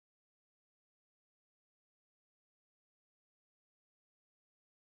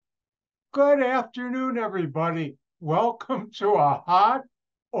Good afternoon, everybody. Welcome to a hot,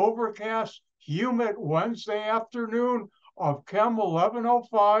 overcast, humid Wednesday afternoon of Chem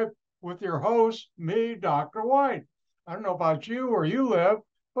 1105 with your host, me, Dr. White. I don't know about you where you live,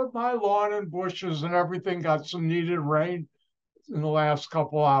 but my lawn and bushes and everything got some needed rain in the last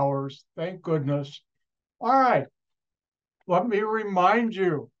couple hours. Thank goodness. All right, let me remind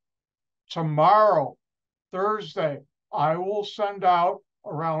you, tomorrow, Thursday, I will send out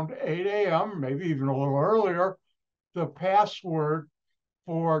around 8 a.m., maybe even a little earlier, the password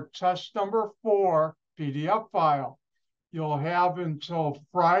for test number 4 PDF file. You'll have until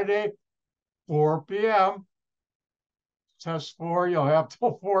Friday, 4 p.m. Test 4, you'll have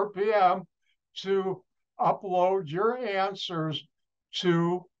till 4 p.m. to upload your answers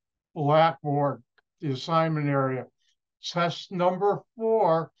to Blackboard, the assignment area. Test number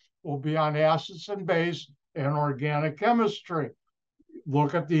 4 will be on acids and base and organic chemistry.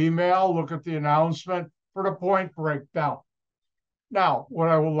 Look at the email, look at the announcement for the point breakdown. Now, what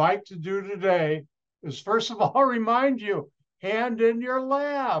I would like to do today is, first of all, remind you, hand in your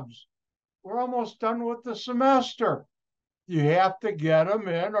labs. We're almost done with the semester. You have to get them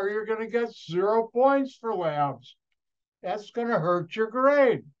in or you're going to get 0 points for labs. That's going to hurt your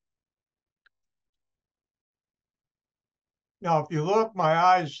grade. Now, if you look, my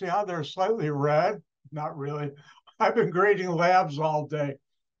eyes, see how they're slightly red? Not really. I've been grading labs all day.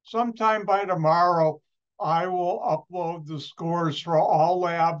 Sometime by tomorrow, I will upload the scores for all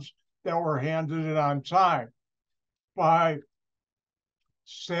labs that were handed in on time. By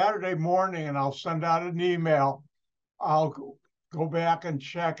Saturday morning, and I'll send out an email, I'll go back and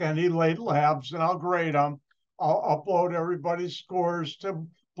check any late labs and I'll grade them. I'll upload everybody's scores to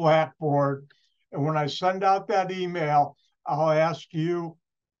Blackboard. And when I send out that email, I'll ask you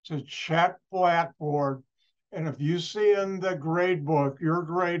to check Blackboard. And if you see in the grade book, your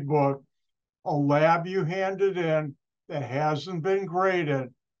grade book, a lab you handed in that hasn't been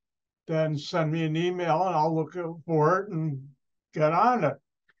graded, then send me an email and I'll look for it and get on it.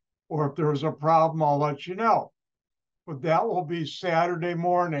 Or if there's a problem, I'll let you know. But that will be Saturday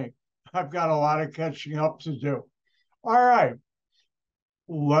morning. I've got a lot of catching up to do. All right,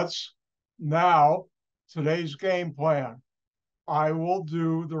 let's now, today's game plan. I will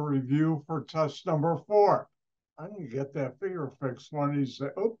do the review for test number 4. I didn't get that figure fixed one. He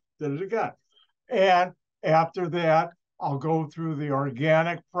said, oh, did it again. And after that, I'll go through the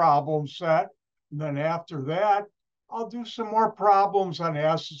organic problem set. And then after that, I'll do some more problems on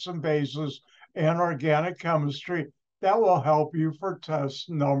acids and bases and organic chemistry that will help you for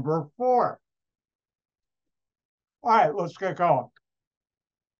test number 4. All right, let's get going.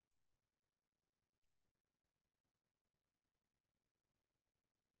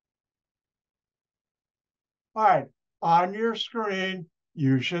 All right, on your screen,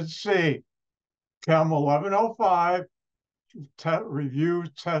 you should see Chem 1105 review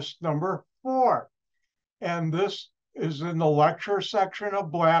test number 4. And this is in the lecture section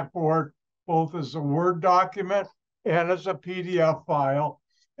of Blackboard, both as a Word document and as a PDF file,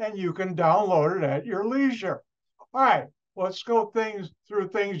 and you can download it at your leisure. All right, let's go through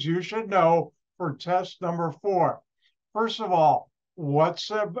things you should know for test number 4. First of all, what's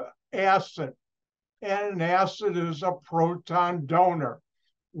an acid? And an acid is a proton donor.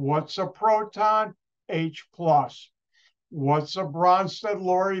 What's a proton? H+. What's a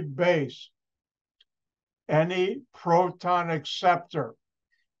Bronsted-Lowry base? Any proton acceptor.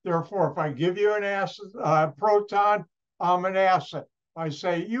 Therefore, if I give you an acid, proton, I'm an acid. If I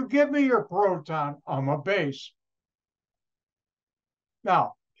say, you give me your proton, I'm a base.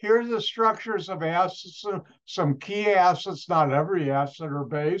 Now, here are the structures of acids, some key acids, not every acid or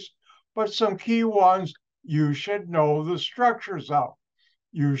base, but some key ones you should know the structures of.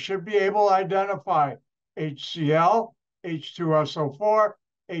 You should be able to identify HCl, H2SO4,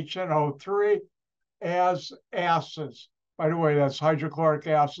 HNO3 as acids. By the way, that's hydrochloric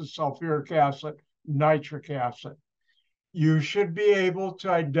acid, sulfuric acid, nitric acid. You should be able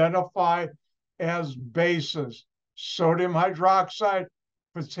to identify as bases, sodium hydroxide,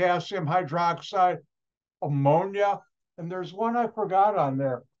 potassium hydroxide, ammonia, and there's one I forgot on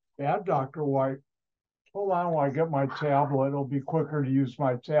there. Yeah, Dr. White. Hold on while I get my tablet. It'll be quicker to use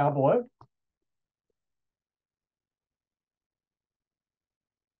my tablet.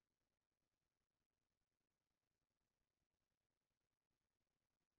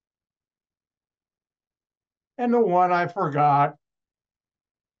 And the one I forgot,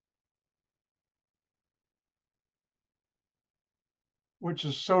 which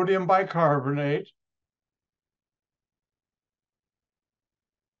is sodium bicarbonate.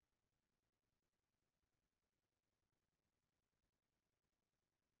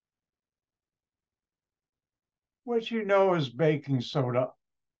 which you know is baking soda.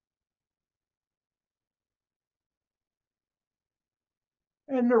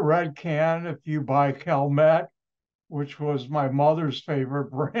 In the red can, if you buy Calmet, which was my mother's favorite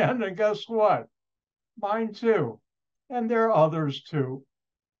brand, and guess what? Mine too. And there are others too.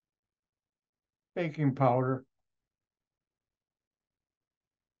 Baking powder.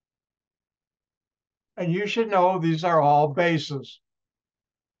 And you should know these are all bases.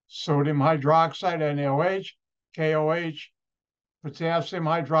 Sodium hydroxide, NaOH, KOH, potassium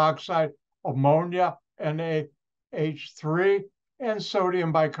hydroxide, ammonia, NaH3, and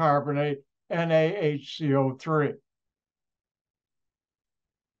sodium bicarbonate, NaHCO3.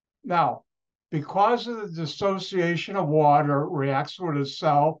 Now, because of the dissociation of water reacts with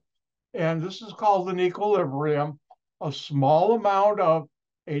itself, and this is called an equilibrium, a small amount of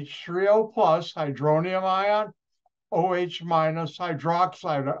H3O plus hydronium ion, OH minus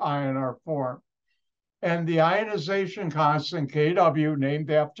hydroxide ion are formed. And the ionization constant, Kw, named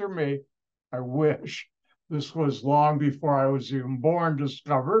after me, I wish this was long before I was even born,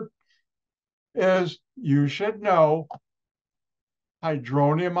 discovered, is, you should know,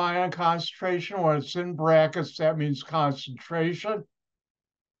 hydronium ion concentration. When it's in brackets, that means concentration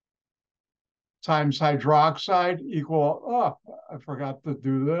times hydroxide equal, oh, I forgot to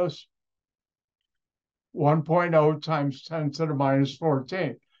do this, 1.0 times 10 to the minus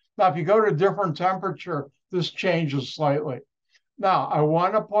 14. Now, if you go to a different temperature, this changes slightly. Now, I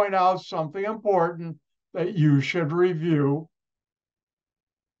want to point out something important that you should review,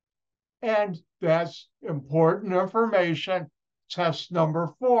 and that's important information, test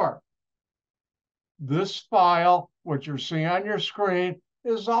number 4. This file, what you're seeing on your screen,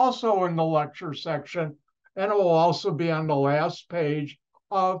 is also in the lecture section, and it will also be on the last page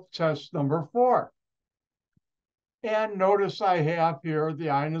of test number 4. And notice I have here the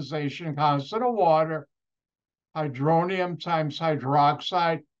ionization constant of water, hydronium times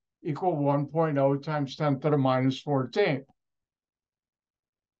hydroxide equal 1.0 times 10 to the minus 14.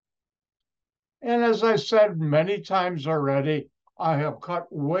 And as I said many times already, I have cut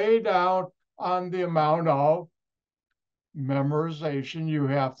way down on the amount of memorization you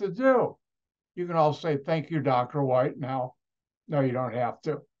have to do. You can all say, thank you, Dr. White, now. No, you don't have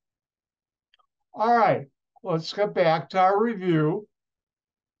to. All right, let's get back to our review.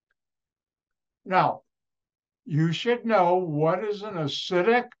 Now, you should know what is an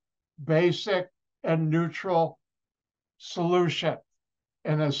acidic, basic, and neutral solution.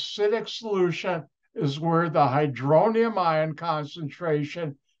 An acidic solution is where the hydronium ion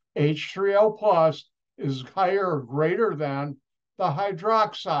concentration, H3O plus, is higher or greater than the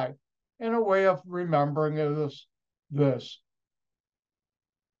hydroxide. And a way of remembering is this.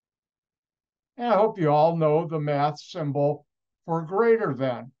 And I hope you all know the math symbol for greater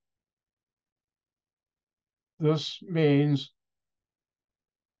than. This means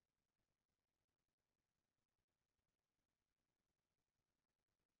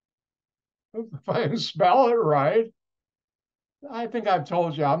if I can spell it right, I think I've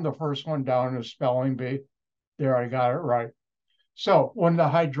told you I'm the first one down in a spelling bee. There, I got it right. So when the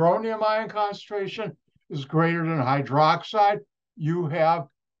hydronium ion concentration is greater than hydroxide, you have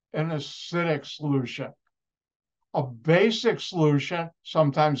an acidic solution. A basic solution,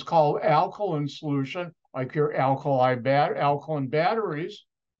 sometimes called alkaline solution, like your alkaline batteries,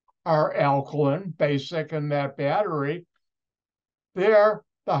 are alkaline, basic in that battery. There,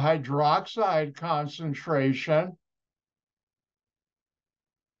 the hydroxide concentration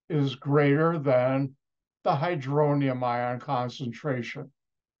is greater than the hydronium ion concentration.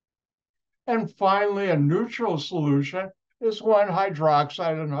 And finally, a neutral solution is when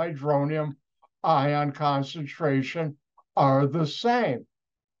hydroxide and hydronium ion concentration are the same,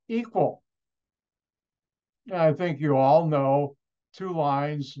 equal. And I think you all know 2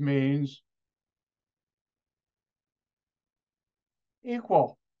 lines means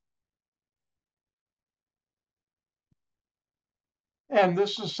equal. And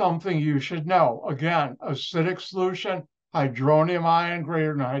this is something you should know. Again, acidic solution, hydronium ion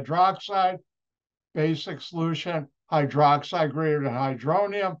greater than hydroxide, basic solution, hydroxide greater than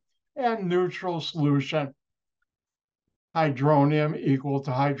hydronium, and neutral solution, hydronium equal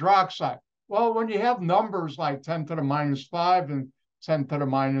to hydroxide. Well, when you have numbers like 10 to the minus 5 and 10 to the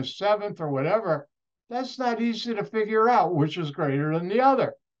minus 7th or whatever, that's not easy to figure out which is greater than the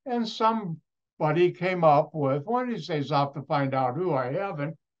other. And somebody came up with, one of these days I'll have to find out who, I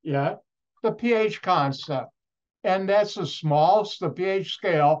haven't yet, the pH concept. And that's the pH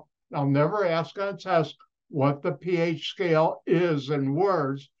scale. I'll never ask on a test what the pH scale is in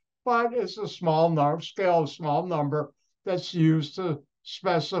words, but it's a small number, scale of small number that's used to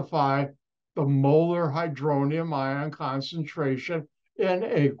specify the molar hydronium ion concentration in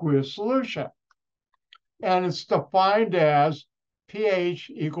aqueous solution. And it's defined as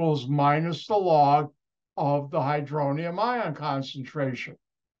pH equals minus the log of the hydronium ion concentration.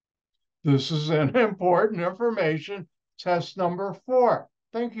 This is an important information, test number 4.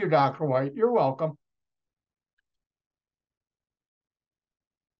 Thank you, Dr. White. You're welcome.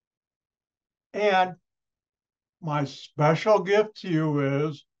 And my special gift to you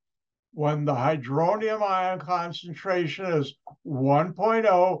is when the hydronium ion concentration is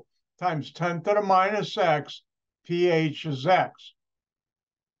 1.0 times 10 to the minus x, pH is x.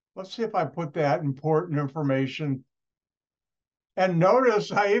 Let's see if I put that important information. And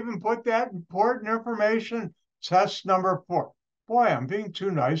notice I even put that important information, test number 4. Boy, I'm being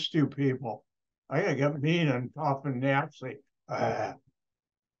too nice to you people. I gotta get mean and tough and nasty. But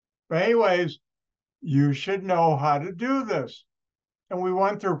anyways, you should know how to do this. And we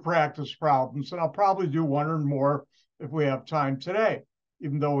went through practice problems, and I'll probably do one or more if we have time today,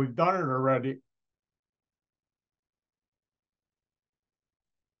 even though we've done it already.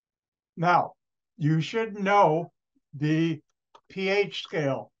 Now, you should know the pH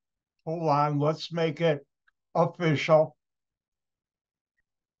scale. Hold on, let's make it official.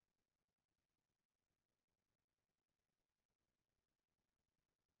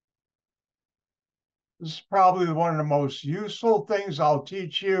 This is probably one of the most useful things I'll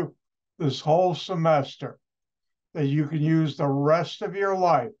teach you this whole semester that you can use the rest of your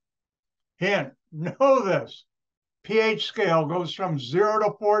life. Hint, know this. pH scale goes from 0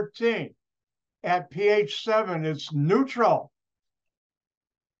 to 14. At pH 7, it's neutral.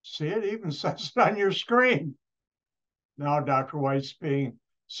 See, it even says it on your screen. Now Dr. White's being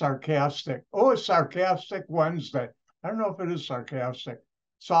sarcastic. Oh, it's Sarcastic Wednesday. I don't know if it is sarcastic.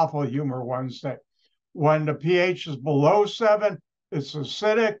 It's Awful Humor Wednesday. When the pH is below 7, it's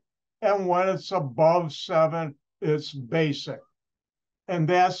acidic. And when it's above 7, it's basic. And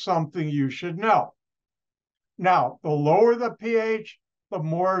that's something you should know. Now, the lower the pH, the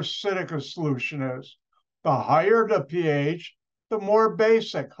more acidic a solution is. The higher the pH, the more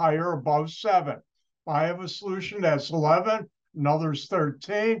basic, higher above 7. If I have a solution that's 11, another's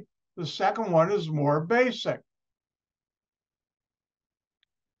 13, the second one is more basic.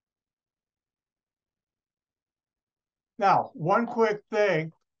 Now, one quick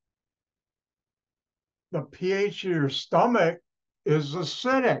thing, the pH of your stomach is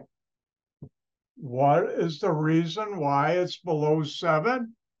acidic. What is the reason why it's below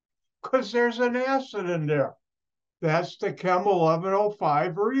 7? Because there's an acid in there. That's the Chem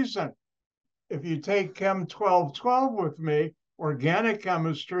 1105 reason. If you take Chem 1212 with me, organic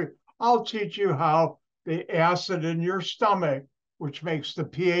chemistry, I'll teach you how the acid in your stomach, which makes the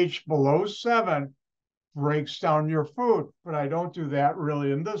pH below 7, breaks down your food. But I don't do that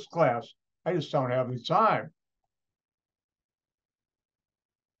really in this class. I just don't have the time.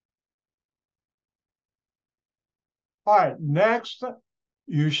 All right, next,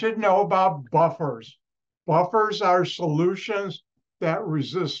 you should know about buffers. Buffers are solutions that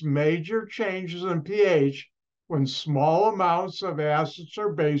resist major changes in pH when small amounts of acids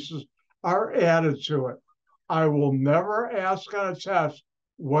or bases are added to it. I will never ask on a test,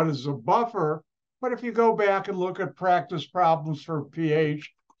 what is a buffer? But if you go back and look at practice problems for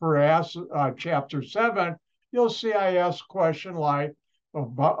pH for acid, chapter 7, you'll see I ask a question like,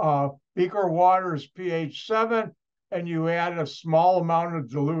 beaker water is pH 7, and you add a small amount of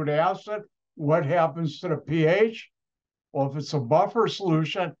dilute acid, what happens to the pH? Well, if it's a buffer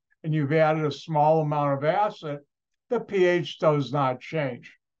solution and you've added a small amount of acid, the pH does not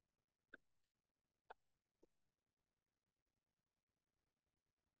change.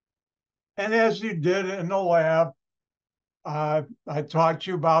 And as you did in the lab, I taught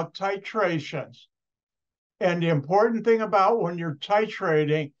you about titrations. And the important thing about when you're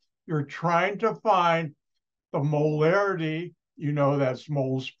titrating, you're trying to find the molarity, you know, that's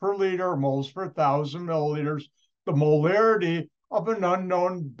moles per liter, moles per 1,000 milliliters, the molarity of an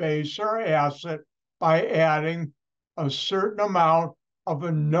unknown base or acid by adding a certain amount of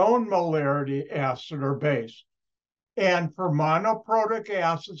a known molarity acid or base. And for monoprotic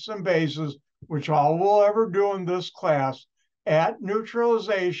acids and bases, which all we'll ever do in this class, at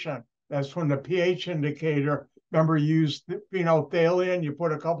neutralization, that's when the pH indicator, remember you used phenolphthalein, you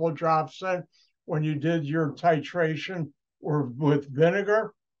put a couple of drops in when you did your titration or with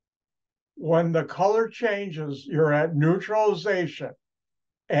vinegar. When the color changes, you're at neutralization.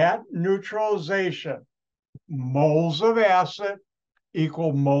 At neutralization, moles of acid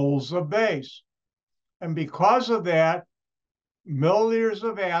equal moles of base. And because of that, milliliters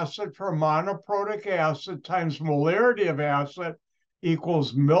of acid per monoprotic acid times molarity of acid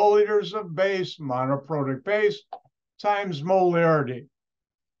equals milliliters of base, monoprotic base, times molarity.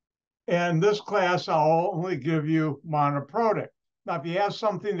 And this class, I'll only give you monoprotic. Now, if you have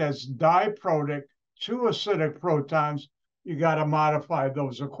something that's diprotic, two acidic protons, you got to modify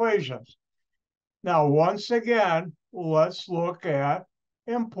those equations. Now, once again, let's look at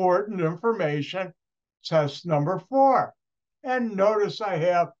important information, test number 4. And notice I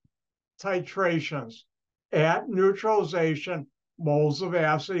have titrations. At neutralization, moles of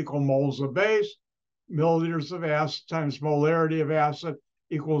acid equal moles of base, milliliters of acid times molarity of acid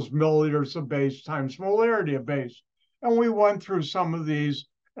equals milliliters of base times molarity of base. And we went through some of these,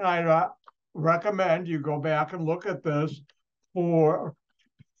 and I recommend you go back and look at this for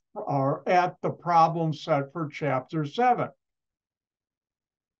or at the problem set for chapter 7.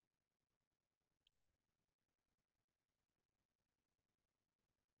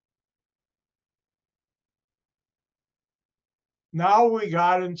 Now we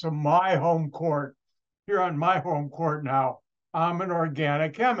got into my home court. Here on my home court now, I'm an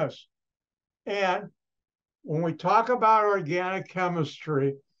organic chemist. And when we talk about organic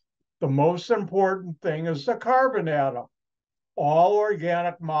chemistry, the most important thing is the carbon atom. All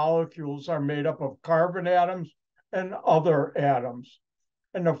organic molecules are made up of carbon atoms and other atoms.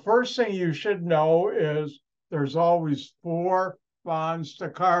 And the first thing you should know is there's always 4 bonds to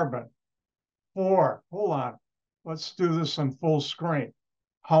carbon. 4. Hold on. Let's do this in full screen.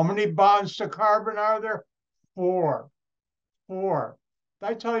 How many bonds to carbon are there? 4. 4. Did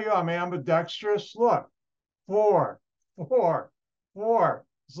I tell you I'm ambidextrous? Look. 4. 4. 4.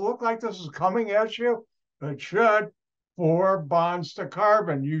 Does it look like this is coming at you? It should. 4 bonds to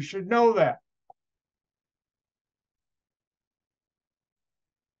carbon. You should know that.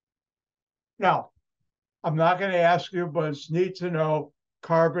 Now, I'm not going to ask you, but it's neat to know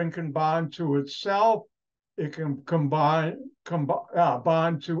carbon can bond to itself. It can bond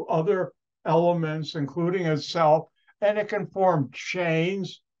to other elements, including itself, and it can form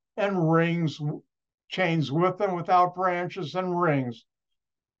chains and rings, chains with and without branches and rings.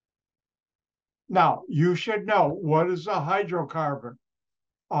 Now, you should know, what is a hydrocarbon?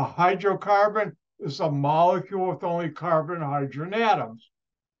 A hydrocarbon is a molecule with only carbon and hydrogen atoms.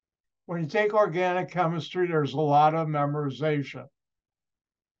 When you take organic chemistry, there's a lot of memorization.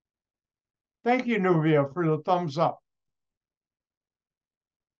 Thank you, Nubia, for the thumbs up.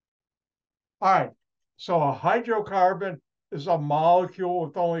 All right, so a hydrocarbon is a molecule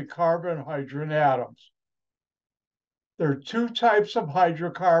with only carbon and hydrogen atoms. There are 2 types of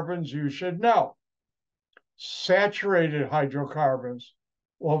hydrocarbons you should know. Saturated hydrocarbons.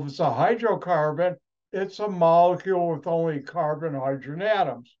 Well, if it's a hydrocarbon, it's a molecule with only carbon and hydrogen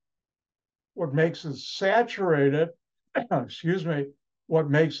atoms. What makes it saturated, excuse me, what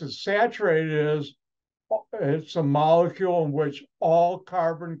makes it saturated is it's a molecule in which all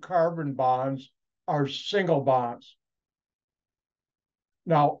carbon-carbon bonds are single bonds.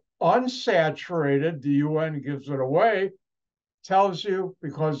 Now, unsaturated, the UN gives it away, tells you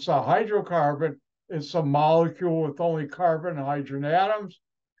because it's a hydrocarbon, it's a molecule with only carbon and hydrogen atoms,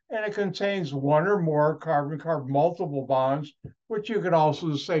 and it contains 1 or more carbon-carbon multiple bonds, which you could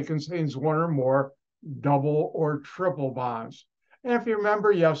also say contains 1 or more double or triple bonds. And if you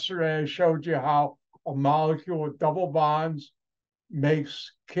remember yesterday, I showed you how a molecule with double bonds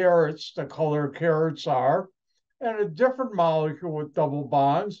makes carrots the color carrots are, and a different molecule with double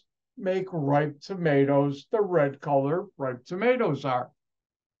bonds make ripe tomatoes the red color ripe tomatoes are.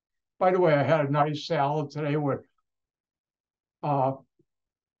 By the way, I had a nice salad today with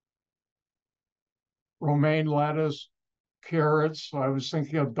romaine lettuce, carrots. So I was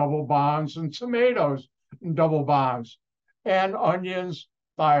thinking of double bonds, and tomatoes and double bonds, and onions,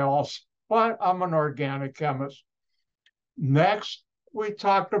 thiols. But I'm an organic chemist. Next, we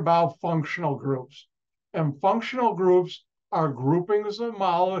talked about functional groups. And functional groups are groupings of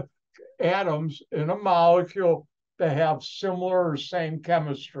atoms in a molecule that have similar or same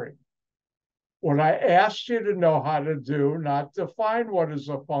chemistry. What I asked you to know how to do, not define what is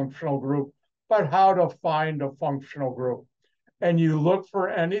a functional group, but how to find a functional group. And you look for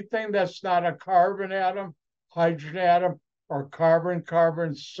anything that's not a carbon atom, hydrogen atom, or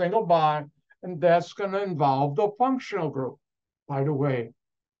carbon-carbon single bond, and that's going to involve the functional group. By the way,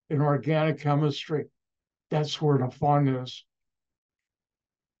 in organic chemistry, that's where the fun is.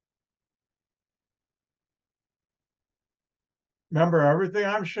 Remember, everything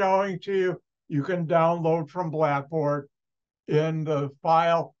I'm showing to you, you can download from Blackboard in the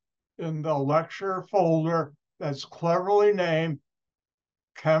file in the lecture folder that's cleverly named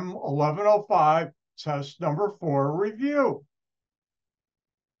Chem 1105, test number 4 review.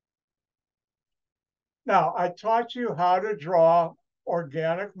 Now, I taught you how to draw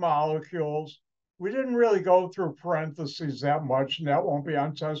organic molecules. We didn't really go through parentheses that much, and that won't be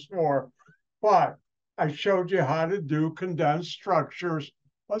on test 4, but I showed you how to do condensed structures.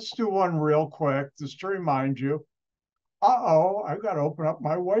 Let's do one real quick, just to remind you. Uh-oh, I've got to open up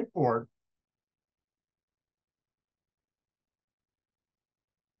my whiteboard.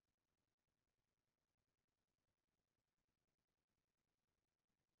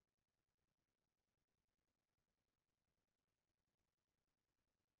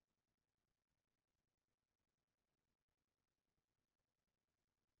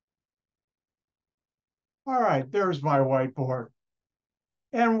 All right, there's my whiteboard.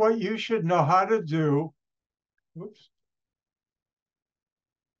 And what you should know how to do, oops,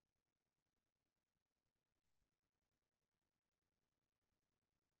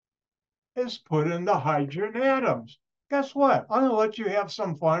 is put in the hydrogen atoms. Guess what? I'm going to let you have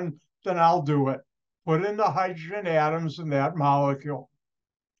some fun, then I'll do it. Put in the hydrogen atoms in that molecule,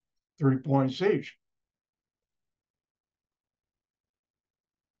 3 points each.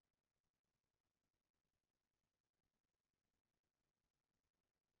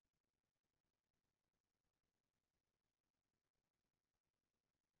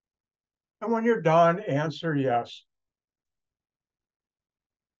 And when you're done, answer yes.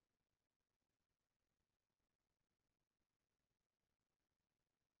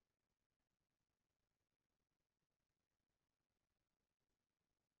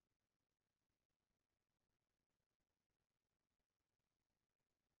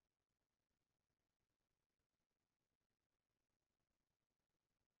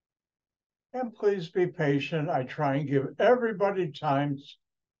 And please be patient. I try and give everybody time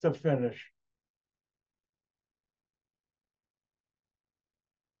to finish.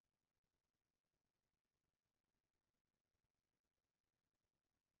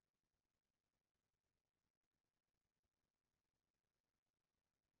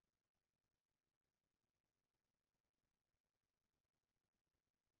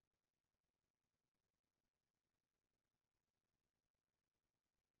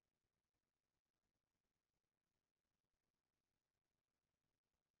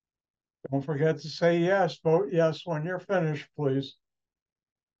 Don't forget to say yes. Vote yes when you're finished, please.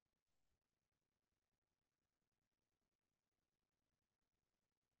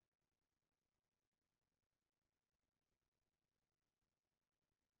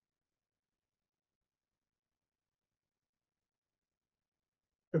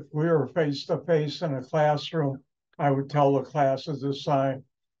 If we were face to face in a classroom, I would tell the classes this sign,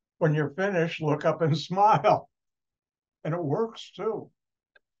 when you're finished, look up and smile. And it works too.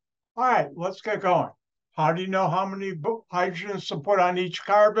 All right, let's get going. How do you know how many hydrogens to put on each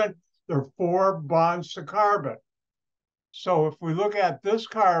carbon? There are 4 bonds to carbon. So if we look at this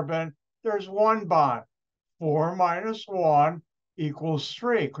carbon, there's 1 bond. 4 minus 1 equals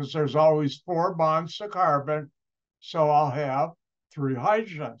 3, because there's always 4 bonds to carbon. So I'll have 3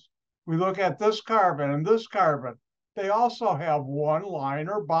 hydrogens. We look at this carbon and this carbon. They also have 1 line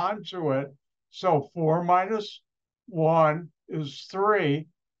or bond to it. So 4 minus 1 is 3.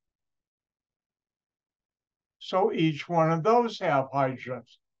 So each one of those have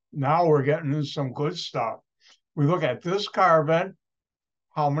hydrogens. Now we're getting into some good stuff. We look at this carbon,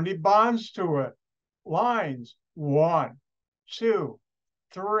 how many bonds to it? Lines, 1, 2,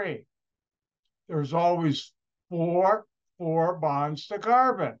 3. There's always 4 bonds to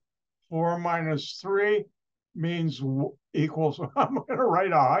carbon. 4 minus 3 means equals, I'm going to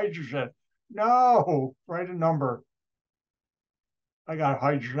write a hydrogen. No, write a number. I got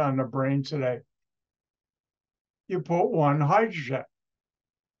hydrogen on the brain today. You put 1 hydrogen.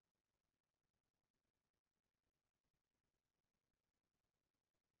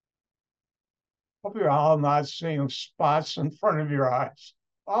 Hope you're all not seeing spots in front of your eyes.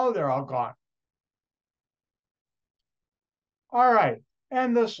 Oh, they're all gone. All right.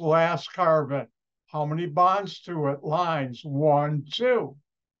 And this last carbon, how many bonds to it? Lines, 1, 2.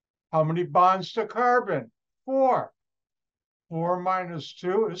 How many bonds to carbon? 4. 4 minus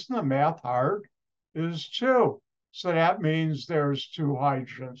 2, isn't the math hard? Is 2. So that means there's 2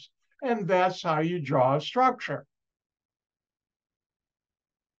 hydrogens. And that's how you draw a structure.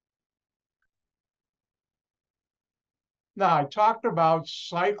 Now, I talked about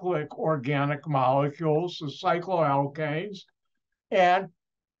cyclic organic molecules, the cycloalkanes, and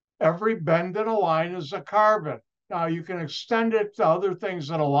every bend in a line is a carbon. Now, you can extend it to other things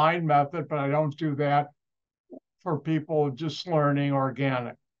in a line method, but I don't do that for people just learning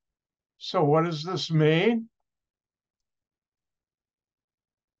organic. So what does this mean?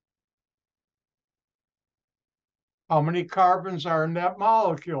 How many carbons are in that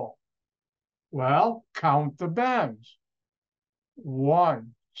molecule? Well, count the bends.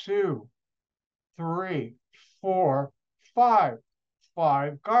 1, 2, 3, 4, 5.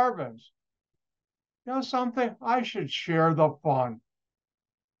 5 carbons. You know something? I should share the fun.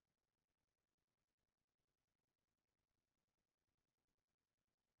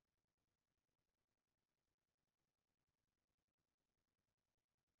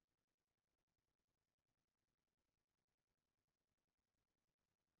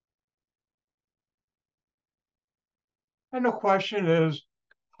 And the question is,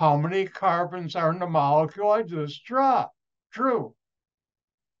 how many carbons are in the molecule I just drew?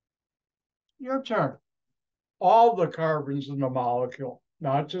 Your turn. All the carbons in the molecule,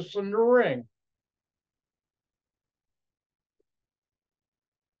 not just in the ring.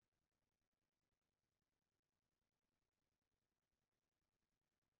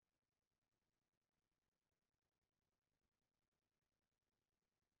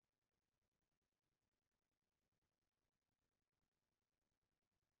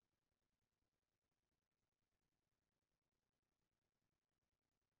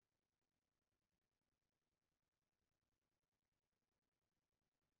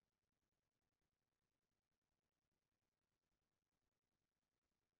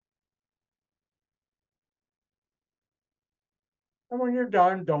 And when you're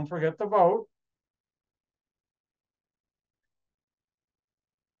done, don't forget to vote.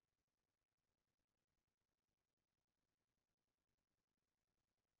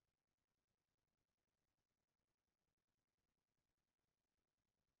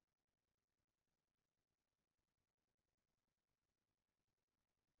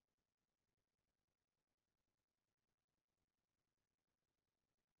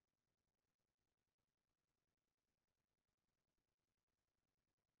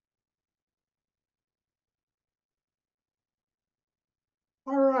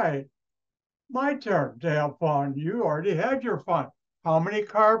 All right, my turn to have fun. You already had your fun. How many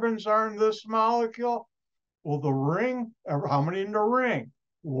carbons are in this molecule? Well, the ring, how many in the ring?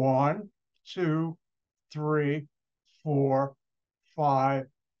 1, 2, 3, 4, 5,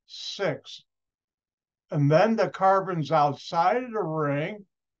 6. And then the carbons outside of the ring,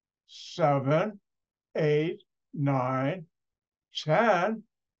 7, 8, 9, 10,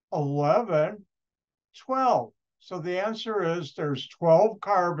 11, 12. So the answer is there's 12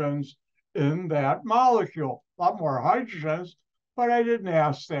 carbons in that molecule. A lot more hydrogens, but I didn't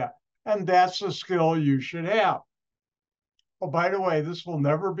ask that. And that's a skill you should have. Oh, by the way, this will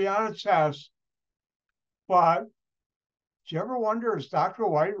never be on a test, but do you ever wonder, is Dr.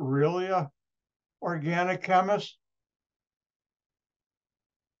 White really a organic chemist?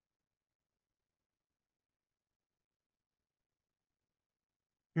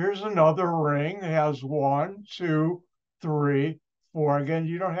 Here's another ring. It has 1, 2, 3, 4. Again,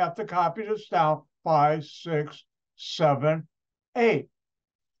 you don't have to copy this down. 5, 6, 7, 8.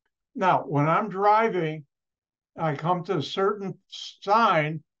 Now, when I'm driving, I come to a certain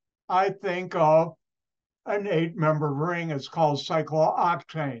sign, I think of an 8-membered ring. It's called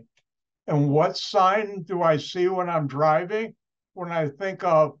cyclooctane. And what sign do I see when I'm driving? When I think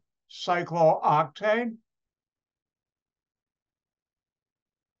of cyclooctane?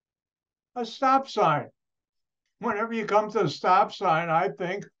 A stop sign. Whenever you come to a stop sign, I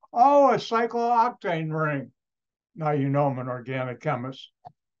think, oh, a cyclooctane ring. Now you know I'm an organic chemist.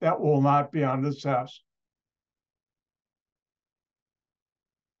 That will not be on the test.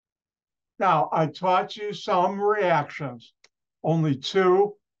 Now, I taught you some reactions, only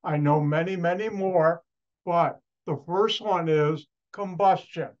 2. I know many, many more, but the first one is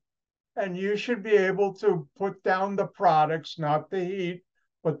combustion. And you should be able to put down the products, not the heat,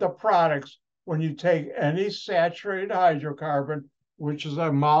 but the products. When you take any saturated hydrocarbon, which is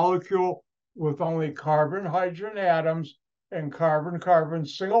a molecule with only carbon hydrogen atoms and carbon-carbon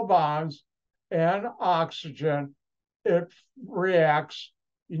single bonds and oxygen, it reacts.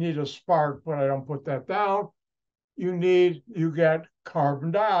 You need a spark, but I don't put that down. You get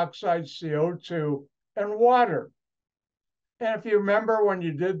carbon dioxide, CO2, and water. And if you remember when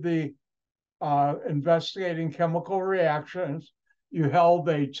you did the investigating chemical reactions, you held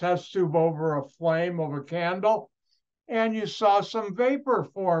a test tube over a flame of a candle, and you saw some vapor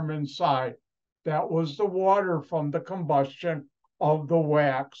form inside. That was the water from the combustion of the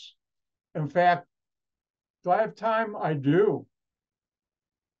wax. In fact, do I have time? I do.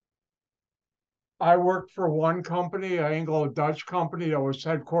 I worked for one company, an Anglo-Dutch company that was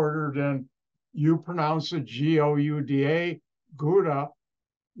headquartered in, you pronounce it Gouda, Gouda,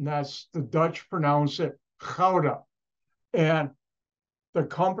 and that's the Dutch pronounce it Gouda. And the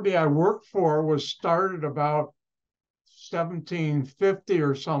company I worked for was started about 1750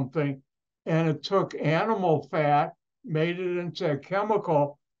 or something, and it took animal fat made it into a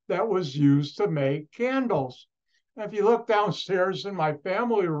chemical that was used to make candles. And if you look downstairs in my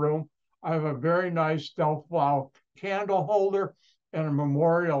family room, I have a very nice Delft candle holder and a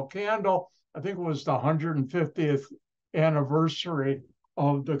memorial candle. I think it was the 150th anniversary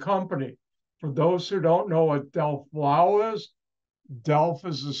of the company. For those who don't know what Delft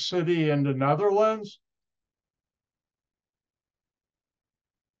is a city in the Netherlands.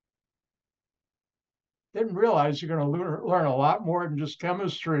 Didn't realize you're going to learn a lot more than just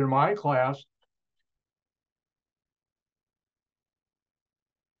chemistry in my class.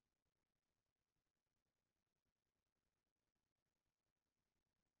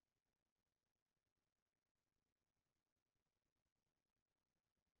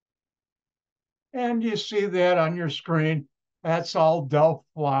 And you see that on your screen. That's all Delft.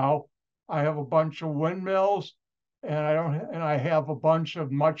 I have a bunch of windmills, and I have a bunch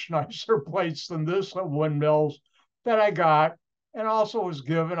of much nicer plates than this of windmills that I got and also was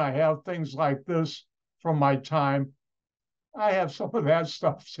given. I have things like this from my time. I have some of that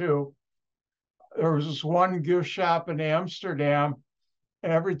stuff too. There was this one gift shop in Amsterdam.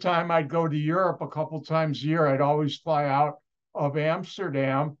 And every time I'd go to Europe a couple times a year, I'd always fly out of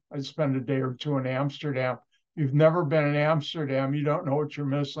Amsterdam. I'd spend a day or two in Amsterdam. If you've never been in Amsterdam, you don't know what you're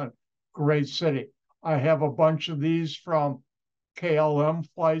missing. Great city. I have a bunch of these from KLM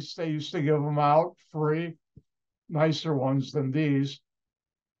flights. They used to give them out free, nicer ones than these.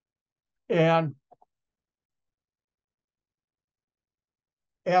 And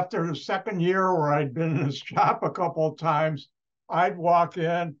after the second year where I'd been in his shop a couple of times, I'd walk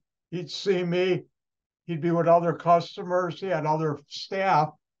in, he'd see me, he'd be with other customers, he had other staff,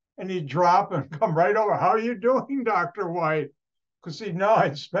 and he'd drop and come right over. How are you doing, Dr. White? Because he'd know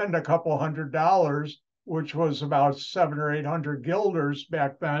I'd spend a couple $100, which was about 700 or 800 guilders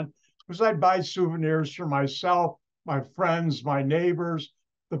back then, because I'd buy souvenirs for myself, my friends, my neighbors,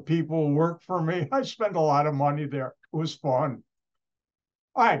 the people who work for me. I spent a lot of money there. It was fun.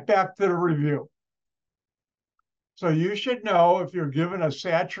 All right, back to the review. So you should know if you're given a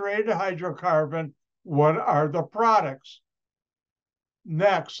saturated hydrocarbon, what are the products?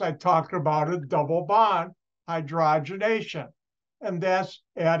 Next, I talked about a double bond hydrogenation, and that's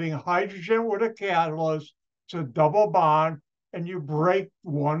adding hydrogen with a catalyst to double bond, and you break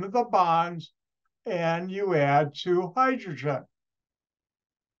one of the bonds and you add two hydrogen.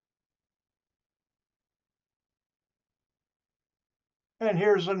 And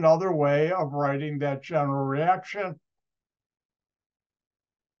here's another way of writing that general reaction.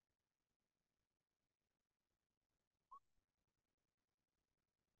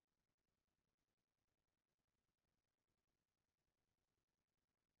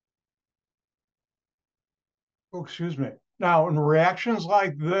 Oh, excuse me. Now, in reactions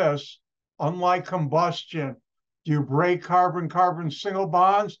like this, unlike combustion, do you break carbon-carbon single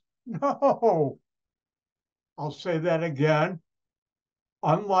bonds? No. I'll say that again.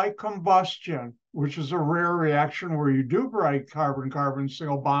 Unlike combustion, which is a rare reaction where you do break carbon-carbon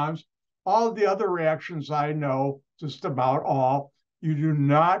single bonds, all the other reactions I know, just about all, you do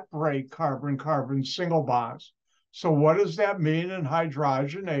not break carbon-carbon single bonds. So what does that mean in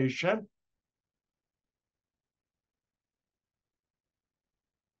hydrogenation?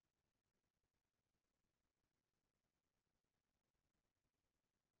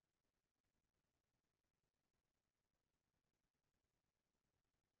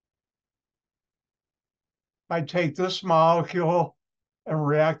 I take this molecule and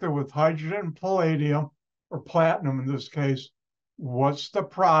react it with hydrogen and palladium, or platinum in this case. What's the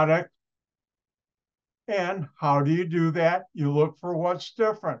product? And how do you do that? You look for what's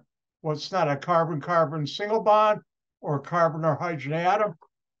different. What's not a carbon-carbon single bond or a carbon or hydrogen atom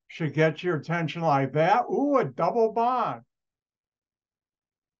should get your attention like that. Ooh, a double bond.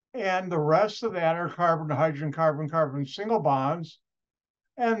 And the rest of that are carbon, hydrogen, carbon-carbon single bonds.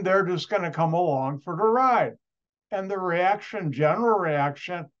 And they're just going to come along for the ride. And the reaction, general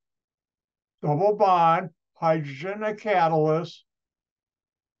reaction, double bond, hydrogen, a catalyst.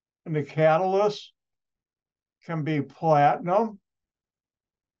 And the catalyst can be platinum,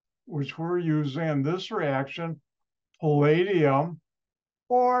 which we're using in this reaction, palladium,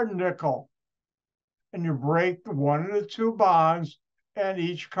 or nickel. And you break one of the two bonds, and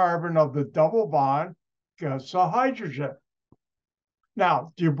each carbon of the double bond gets a hydrogen.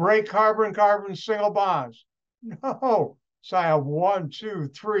 Now, do you break carbon-carbon single bonds? No. So I have 1, 2,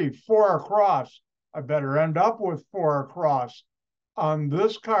 3, 4 across. I better end up with 4 across. On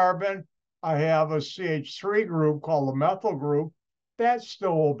this carbon, I have a CH3 group called the methyl group. That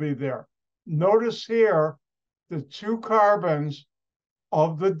still will be there. Notice here, the 2 carbons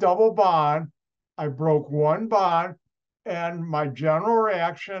of the double bond, I broke one bond, And my general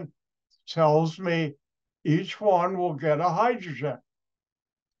reaction tells me each one will get a hydrogen.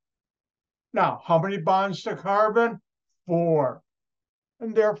 Now, how many bonds to carbon? 4.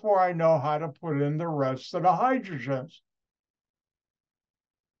 And therefore, I know how to put in the rest of the hydrogens.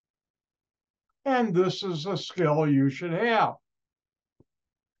 And this is a skill you should have.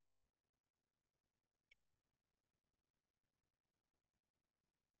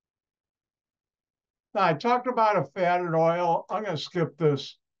 Now, I talked about a fat and oil. I'm going to skip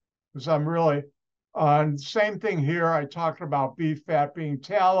this because I'm really on same thing here. I talked about beef fat being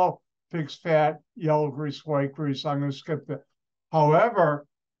tallow, pig's fat, yellow grease, white grease. I'm going to skip that. However,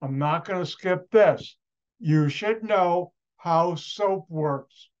 I'm not going to skip this. You should know how soap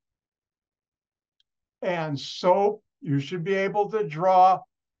works. And soap, you should be able to draw.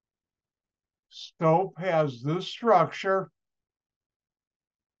 Soap has this structure,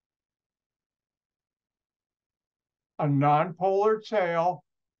 a nonpolar tail,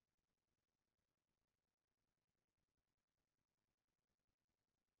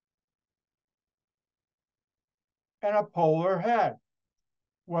 and a polar head.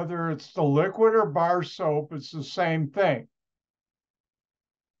 Whether it's the liquid or bar soap, it's the same thing.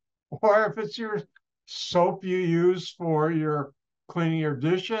 Or if it's your soap you use for your cleaning your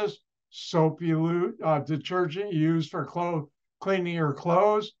dishes, soap you detergent you use for cleaning your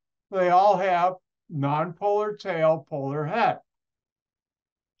clothes, they all have nonpolar tail, polar head.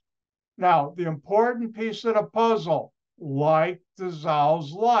 Now, the important piece of the puzzle, like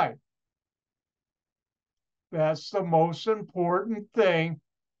dissolves like. That's the most important thing,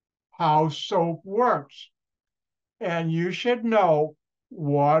 how soap works. And you should know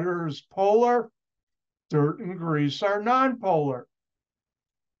water is polar, dirt and grease are nonpolar.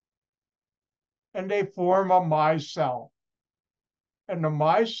 And they form a micelle. And the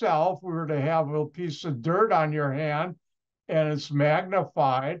micelle, if we were to have a piece of dirt on your hand and it's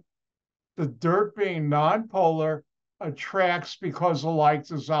magnified, the dirt being nonpolar attracts, because of like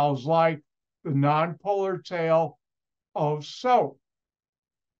dissolves like, the nonpolar tail of soap.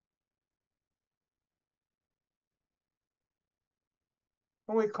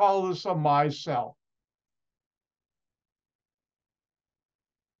 And we call this a micelle.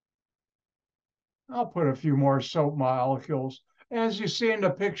 I'll put a few more soap molecules. As you see in the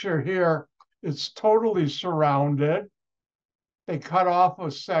picture here, it's totally surrounded. They cut off a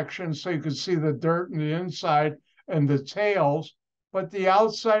section so you can see the dirt in the inside and the tails, but the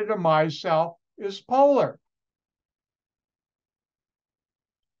outside of the micelle is polar.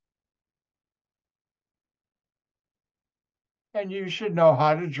 And you should know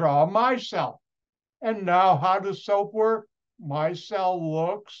how to draw a micelle. And now, how does soap work? Micelle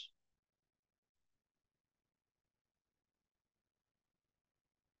looks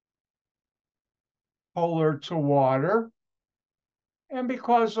polar to water. And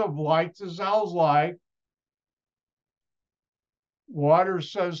because of like dissolves like, water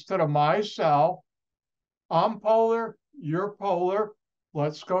says to the micelle, I'm polar, you're polar,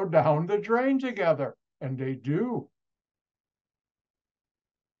 let's go down the drain together. And they do.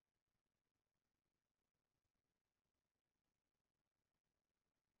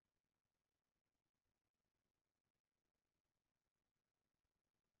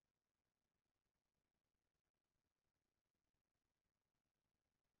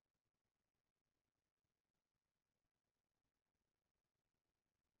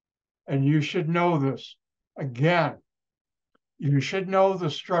 And you should know this. Again, you should know the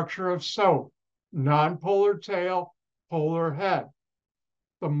structure of soap. Nonpolar tail, polar head.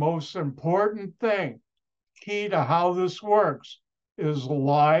 The most important thing, key to how this works, is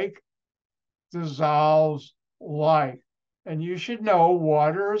like dissolves like. And you should know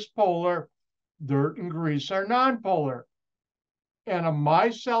water is polar, dirt and grease are nonpolar. And a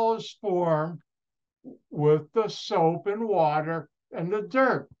micelle is formed with the soap and water and the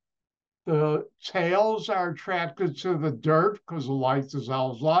dirt. The tails are attracted to the dirt because the like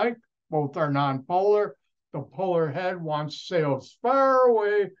dissolves like. Both are nonpolar. The polar head wants to sail as far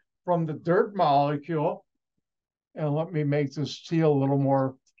away from the dirt molecule. And let me make this tea a little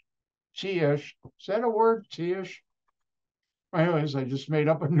more tea-ish. Is that a word, tea-ish? Anyways, I just made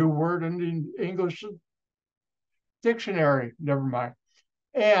up a new word in the English dictionary. Never mind.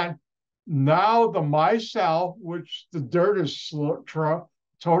 And now the micelle, which the dirt is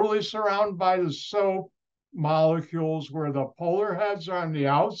totally surrounded by the soap molecules, where the polar heads are on the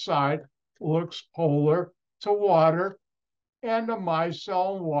outside, looks polar to water. And the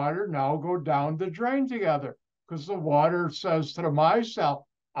micelle and water now go down the drain together, because the water says to the micelle,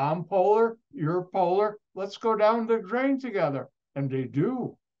 I'm polar, you're polar, let's go down the drain together. And they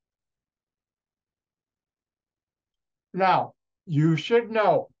do. Now, you should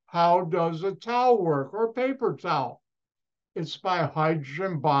know, how does a towel work or a paper towel? It's by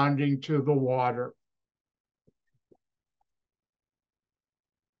hydrogen bonding to the water.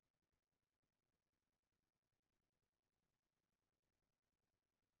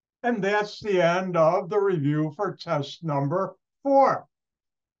 And that's the end of the review for test number 4.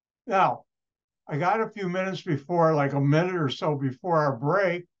 Now, I got a few minutes before, like a minute or so before our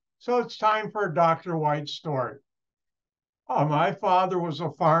break, so it's time for a Dr. White story. My father was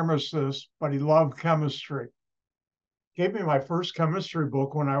a pharmacist, but he loved chemistry. Gave me my first chemistry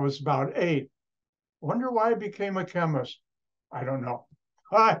book when I was about 8. Wonder why I became a chemist. I don't know.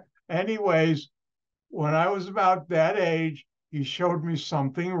 Anyways, when I was about that age, he showed me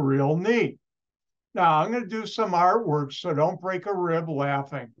something real neat. Now, I'm going to do some artwork, so don't break a rib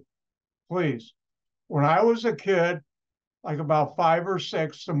laughing, please. When I was a kid, like about 5 or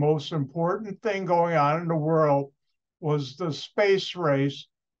 6, the most important thing going on in the world was the space race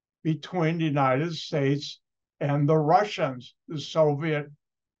between the United States and the Russians, the Soviet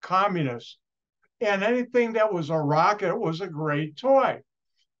communists. And anything that was a rocket was a great toy.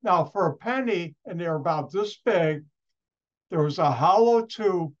 Now, for a penny, and they're about this big, there was a hollow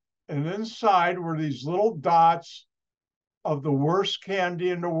tube, and inside were these little dots of the worst candy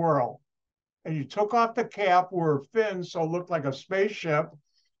in the world. And you took off the cap where fins, so it looked like a spaceship,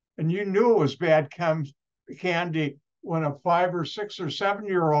 and you knew it was bad candy when a 5 or 6 or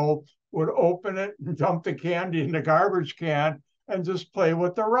 7-year-old would open it and dump the candy in the garbage can and just play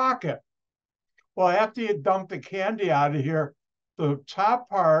with the rocket. Well, after you dump the candy out of here, the top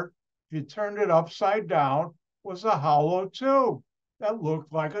part, if you turned it upside down, was a hollow tube that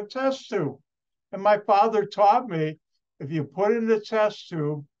looked like a test tube. And my father taught me, if you put in the test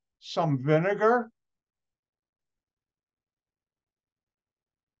tube some vinegar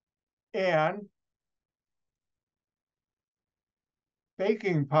and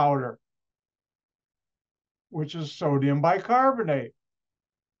baking powder, which is sodium bicarbonate.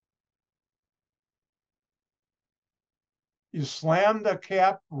 You slam the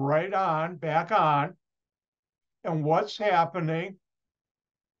cap right on, back on, and what's happening?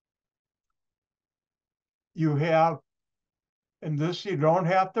 You have, and this you don't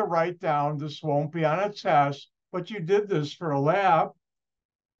have to write down, this won't be on a test, but you did this for a lab.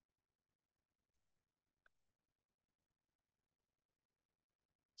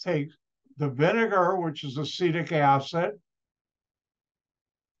 Take the vinegar, which is acetic acid,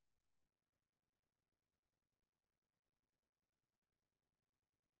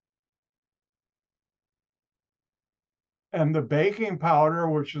 and the baking powder,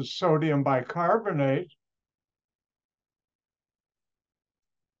 which is sodium bicarbonate,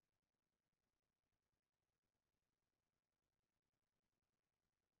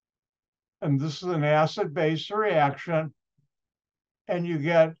 and this is an acid-base reaction, and you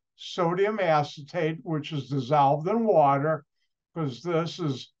get sodium acetate, which is dissolved in water, because this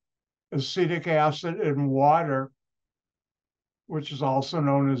is acetic acid in water, which is also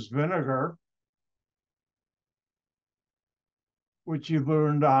known as vinegar, which you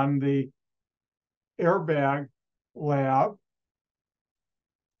learned on the airbag lab.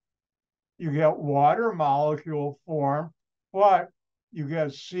 You get water molecule form, but you get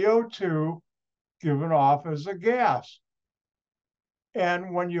CO2 given off as a gas.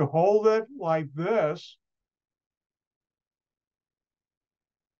 And when you hold it like this,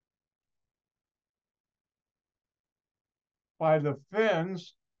 by the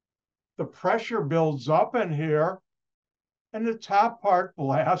fins, the pressure builds up in here and the top part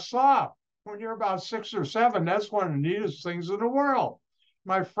blasts off. When you're about 6 or 7, that's one of the neatest things in the world.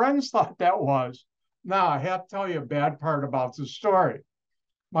 My friends thought that was. Now, I have to tell you a bad part about the story.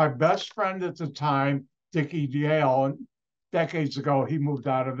 My best friend at the time, Dickie Dale, and decades ago, he moved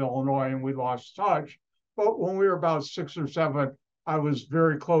out of Illinois and we lost touch. But when we were about 6 or 7, I was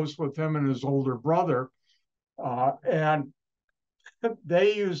very close with him and his older brother. And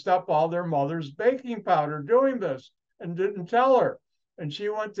they used up all their mother's baking powder doing this and didn't tell her. And she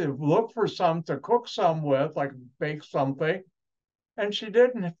went to look for some to cook some with, like bake something, and she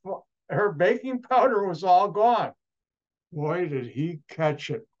didn't. Her baking powder was all gone. Boy, did he catch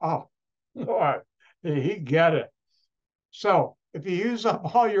it. Oh, boy, did he get it. So if you use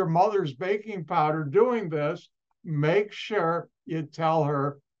up all your mother's baking powder doing this, make sure you tell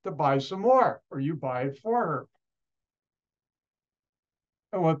her to buy some more or you buy it for her.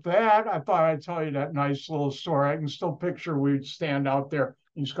 And with that, I thought I'd tell you that nice little story. I can still picture we'd stand out there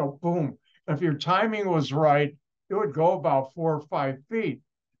and just go boom. If your timing was right, it would go about 4 or 5 feet.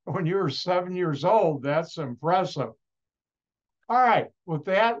 When you were 7 years old, that's impressive. All right, with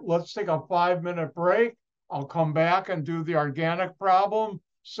that, let's take a 5-minute break. I'll come back and do the organic problem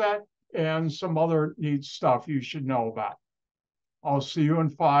set and some other neat stuff you should know about. I'll see you in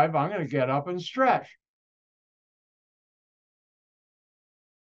 5. I'm going to get up and stretch.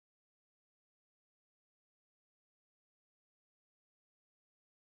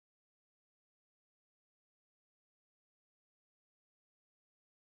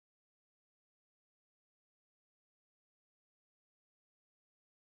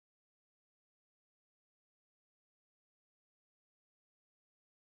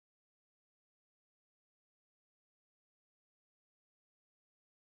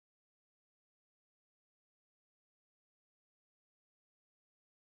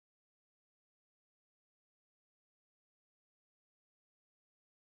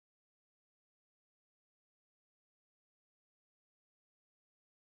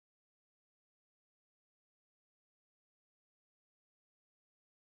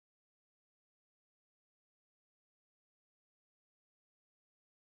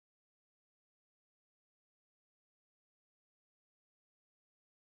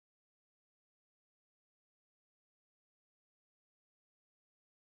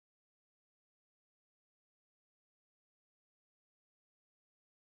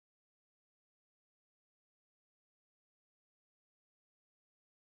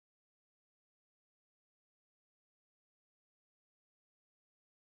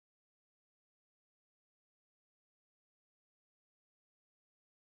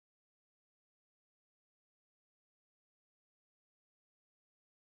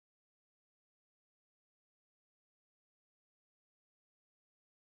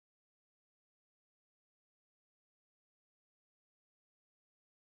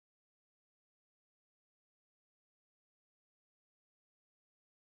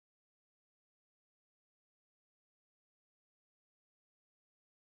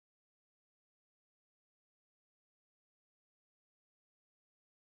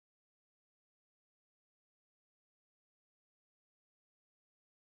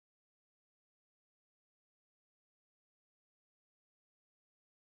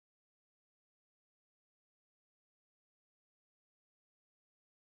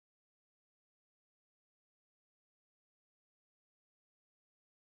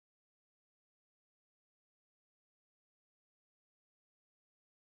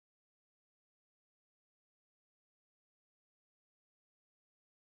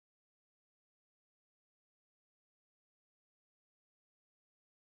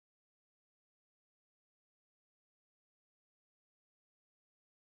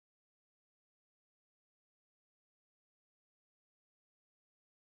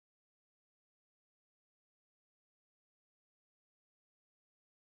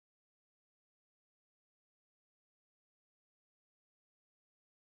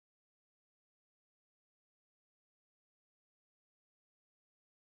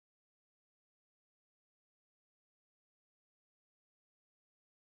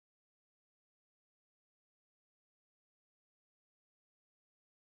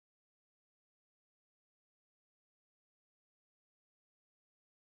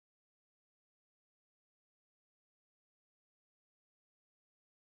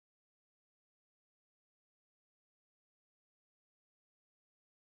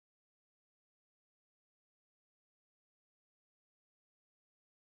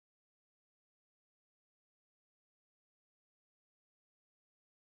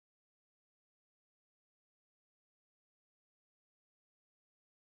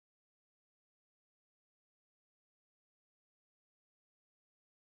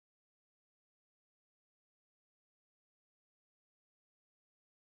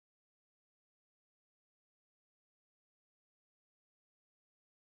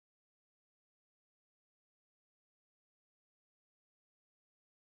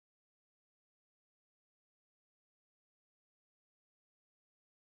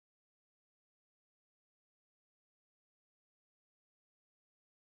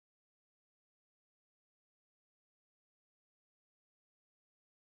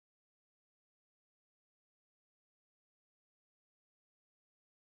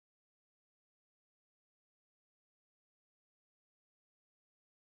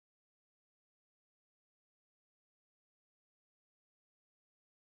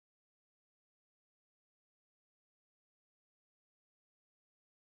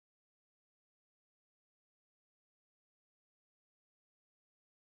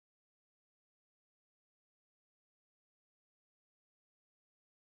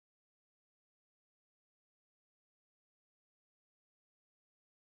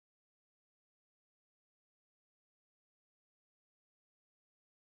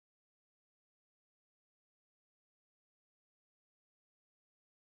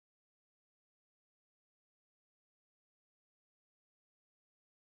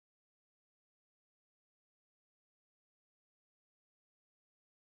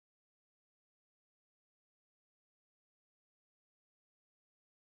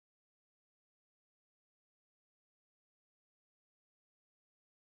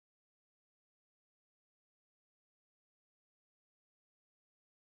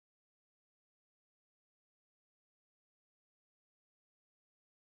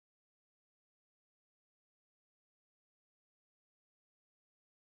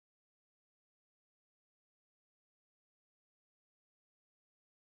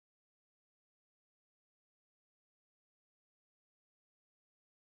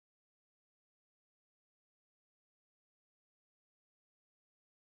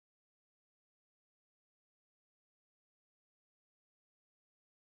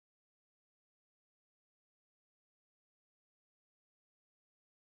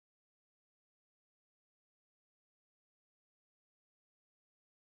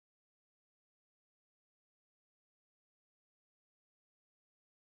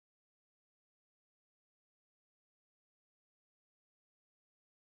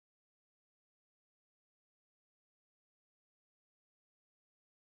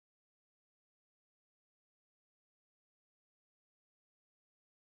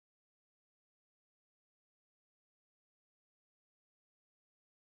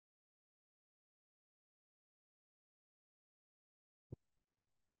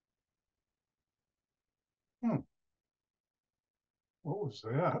 What was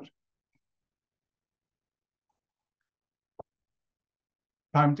that?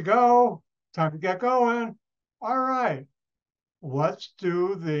 Time to go. Time to get going. All right. Let's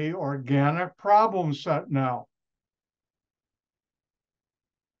do the organic problem set now.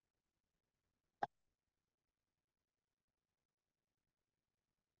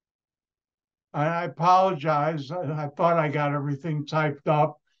 And I apologize. I thought I got everything typed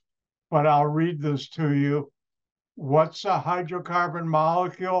up, but I'll read this to you. What's a hydrocarbon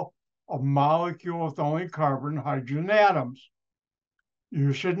molecule? A molecule with only carbon and hydrogen atoms.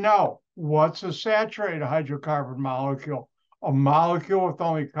 You should know. What's a saturated hydrocarbon molecule? A molecule with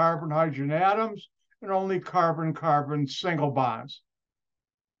only carbon, hydrogen atoms and only carbon-carbon single bonds.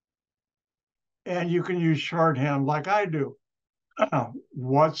 And you can use shorthand like I do.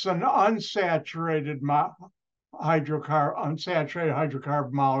 What's an unsaturated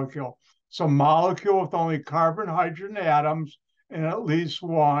hydrocarbon molecule? It's a molecule with only carbon, hydrogen atoms and at least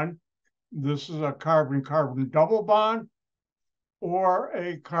one. This is a carbon-carbon double bond or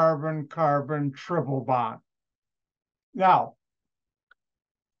a carbon-carbon triple bond. Now,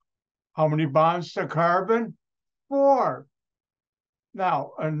 how many bonds to carbon? 4.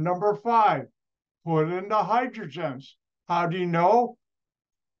 Now, number 5, put into hydrogens. How do you know?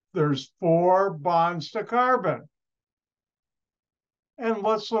 There's 4 bonds to carbon. And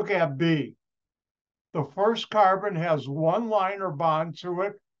let's look at B. The first carbon has 1 line or bond to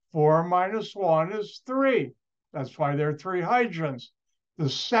it. 4 minus 1 is 3. That's why there are 3 hydrogens. The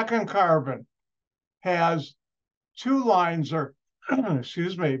second carbon has 2 lines or,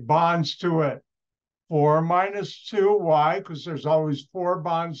 bonds to it. 4 minus 2, why? Because there's always 4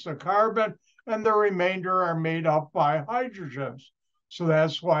 bonds to carbon, and the remainder are made up by hydrogens. So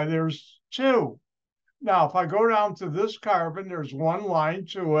that's why there's 2. Now, if I go down to this carbon, there's 1 line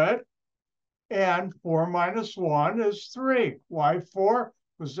to it, and 4 minus 1 is 3. Why 4?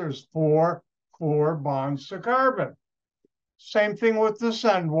 Because there's 4 bonds to carbon. Same thing with this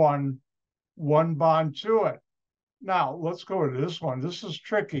end one bond to it. Now, let's go to this one. This is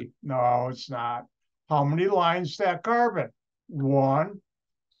tricky. No, it's not. How many lines that carbon? 1,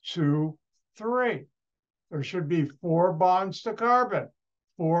 2, 3. There should be 4 bonds to carbon.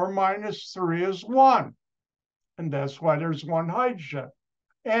 4 minus 3 is 1. And that's why there's 1 hydrogen.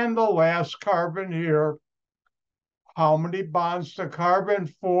 And the last carbon here, how many bonds to carbon?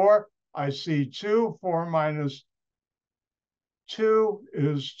 4. I see 2. 4 minus 2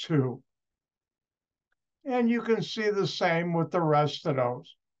 is 2. And you can see the same with the rest of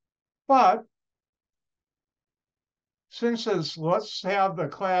those. But since it's let's have the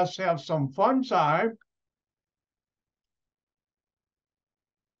class have some fun time,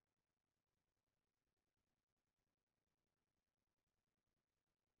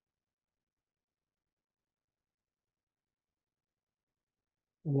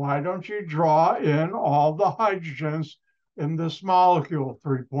 why don't you draw in all the hydrogens in this molecule,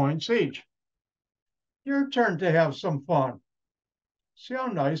 3 points each? Your turn to have some fun. See how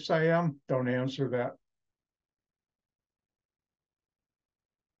nice I am? Don't answer that.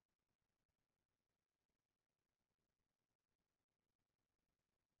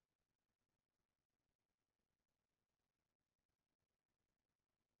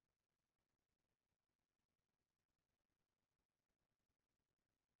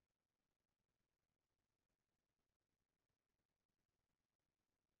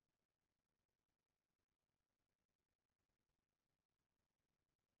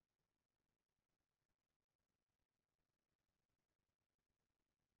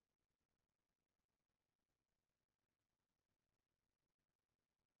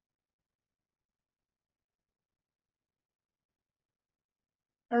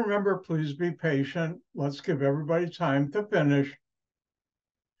 And remember, please be patient. Let's give everybody time to finish.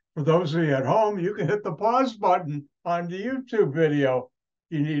 For those of you at home, you can hit the pause button on the YouTube video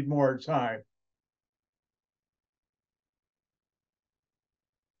if you need more time.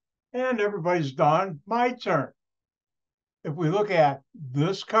 And everybody's done. My turn. If we look at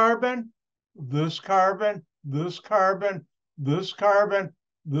this carbon, this carbon, this carbon, this carbon,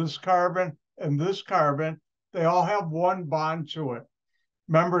 this carbon, and this carbon, they all have 1 bond to it.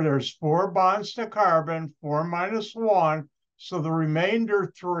 Remember, there's 4 bonds to carbon, 4 minus 1, so the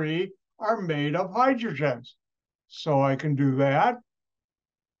remainder 3 are made of hydrogens. So I can do that.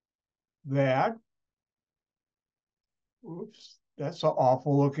 Oops, that's an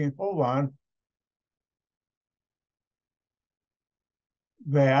awful looking, hold on.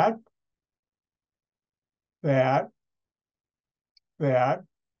 That,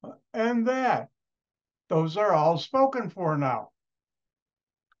 and that. Those are all spoken for now.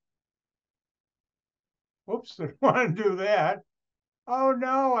 Whoops, didn't want to do that. Oh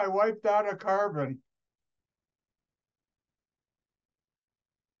no, I wiped out a carbon.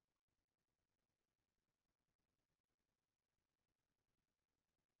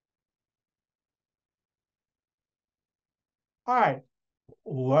 All right,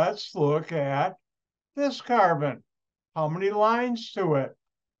 let's look at this carbon. How many lines to it?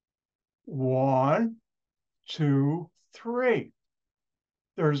 1, 2, 3.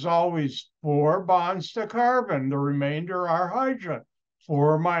 There's always 4 bonds to carbon. The remainder are hydrogen.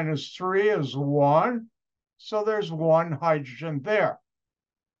 4 minus 3 is 1. So there's 1 hydrogen there.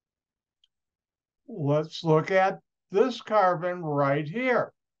 Let's look at this carbon right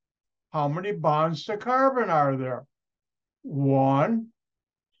here. How many bonds to carbon are there? 1,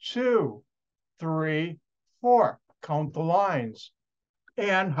 2, 3, 4. Count the lines.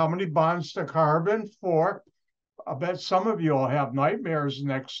 And how many bonds to carbon? 4. I bet some of you will have nightmares the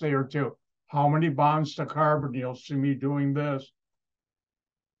next day or two. How many bonds to carbon? You'll see me doing this.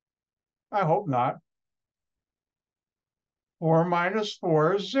 I hope not. 4 minus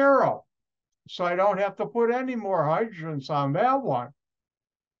 4 is 0. So I don't have to put any more hydrogens on that one.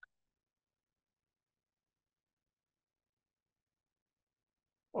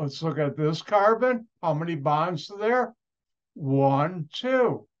 Let's look at this carbon. How many bonds are there? 1,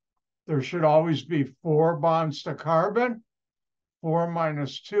 2. There should always be 4 bonds to carbon. 4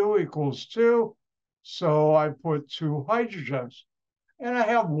 minus 2 equals 2. So I put 2 hydrogens. And I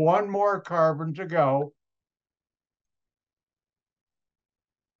have 1 more carbon to go.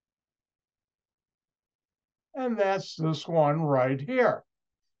 And that's this one right here.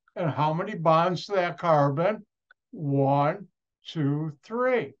 And how many bonds to that carbon? 1, 2,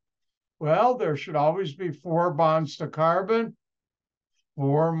 3. Well, there should always be 4 bonds to carbon.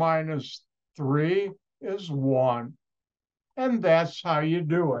 4 minus 3 is 1. And that's how you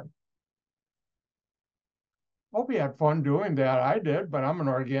do it. Hope you had fun doing that. I did, but I'm an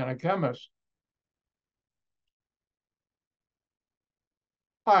organic chemist.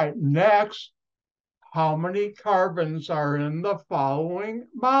 All right, next, how many carbons are in the following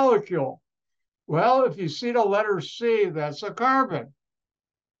molecule? Well, if you see the letter C, that's a carbon.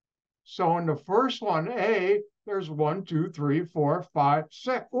 So in the first one, A, there's 1, 2, 3, 4, 5,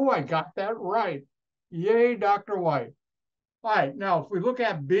 6. Oh, I got that right. Yay, Dr. White. All right, now if we look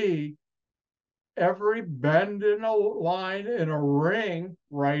at B, every bend in a line in a ring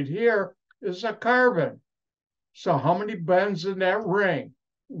right here is a carbon. So how many bends in that ring?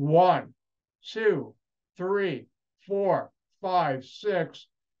 1, 2, 3, 4, 5, 6.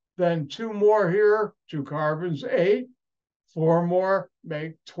 Then 2 more here, 2 carbons, 8. 4 more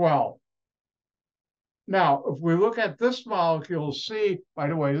make 12. Now, if we look at this molecule C, by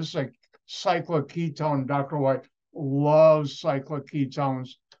the way, this is a cyclic ketone. Dr. White loves cyclic ketones.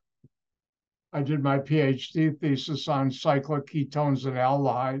 I did my PhD thesis on cyclic ketones and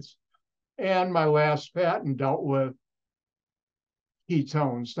aldehydes. And my last patent dealt with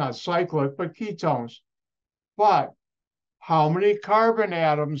ketones, not cyclic, but ketones. But how many carbon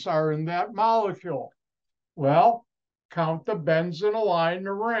atoms are in that molecule? Well, count the bends in a line in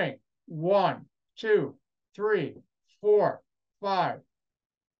a ring. 1, 2, 3, 4, 5.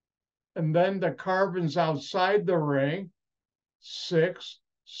 And then the carbons outside the ring, 6,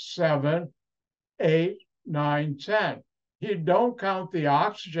 7, 8, 9, 10. You don't count the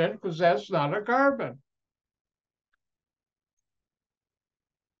oxygen because that's not a carbon.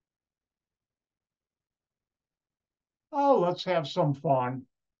 Oh, let's have some fun.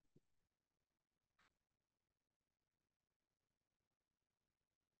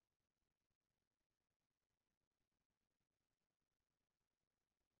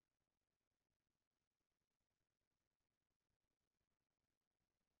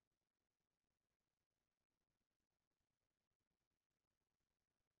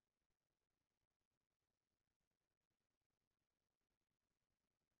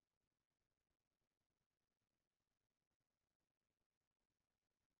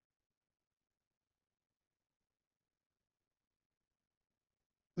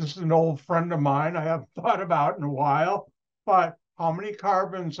 This is an old friend of mine I haven't thought about in a while, but how many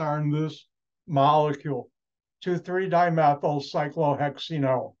carbons are in this molecule? 2,3-dimethyl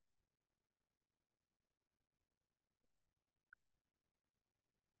cyclohexenol.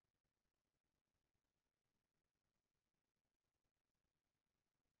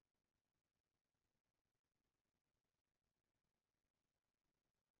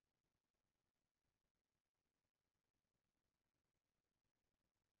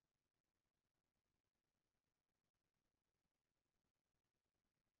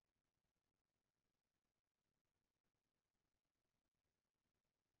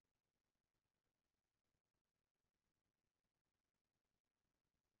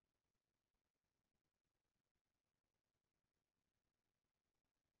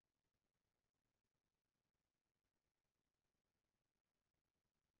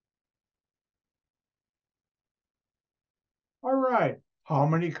 All right, how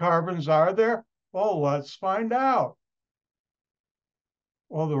many carbons are there? Well, let's find out.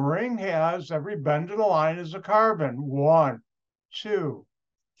 Well, the ring has every bend in the line is a carbon. 1, 2,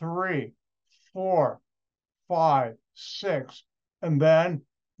 3, 4, 5, 6. And then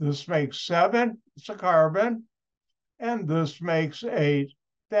this makes 7, it's a carbon. And this makes 8,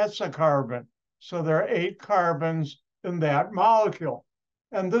 that's a carbon. So there are 8 carbons in that molecule.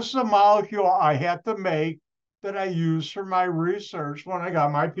 And this is a molecule I had to make that I used for my research when I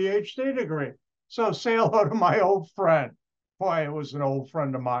got my PhD degree. So say hello to my old friend. Boy, it was an old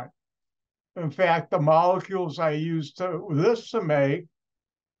friend of mine. In fact, the molecules I used to make,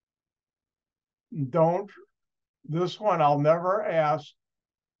 this one I'll never ask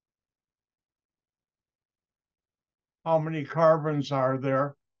how many carbons are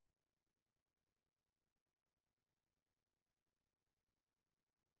there.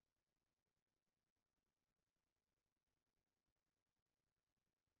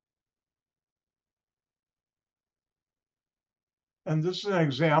 And this is an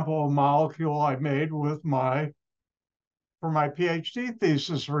example of a molecule I made for my PhD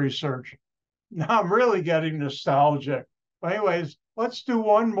thesis research. Now I'm really getting nostalgic. But anyways, let's do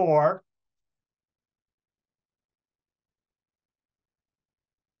one more.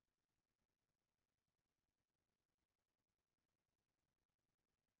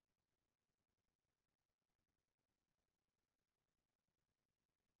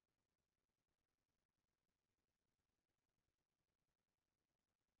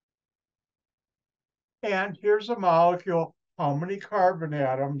 And here's a molecule. How many carbon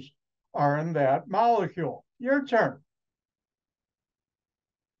atoms are in that molecule? Your turn.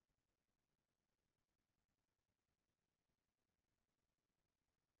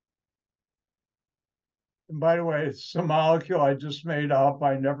 And by the way, it's a molecule I just made up.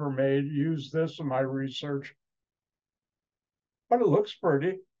 I never used this in my research, but it looks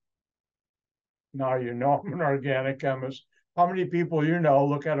pretty. Now you know I'm an organic chemist. How many people you know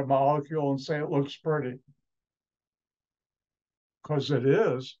look at a molecule and say it looks pretty? Because it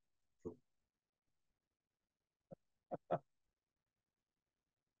is.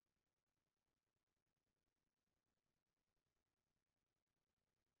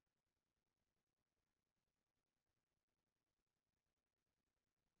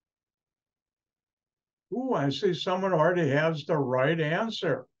 Ooh, I see someone already has the right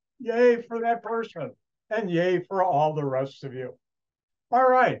answer. Yay for that person. And yay for all the rest of you. All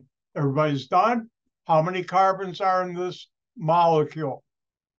right, everybody's done. How many carbons are in this molecule?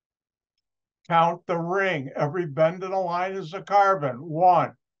 Count the ring. Every bend in a line is a carbon.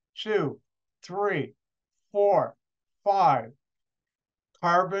 1, 2, 3, 4, 5.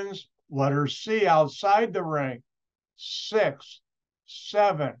 Carbons, letter C outside the ring. 6,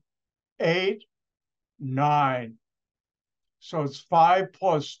 7, 8, 9. So it's 5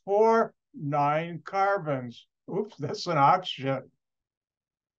 plus 4, 9 carbons. Oops, that's an oxygen.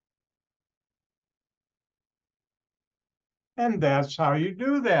 And that's how you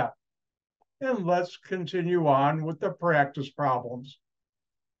do that. And let's continue on with the practice problems.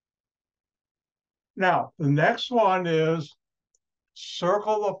 Now, the next one is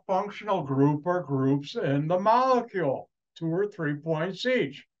circle the functional group or groups in the molecule, 2 or 3 points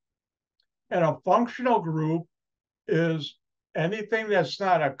each. And a functional group is anything that's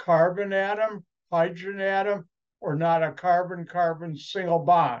not a carbon atom, hydrogen atom, or not a carbon-carbon single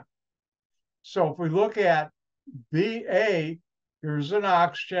bond. So if we look at Ba, here's an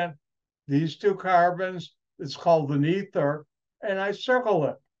oxygen, these 2 carbons, it's called an ether, and I circle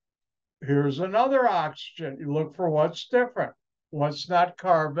it. Here's another oxygen. You look for what's different, what's not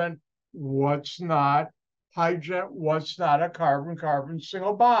carbon, what's not hydrogen, what's not a carbon-carbon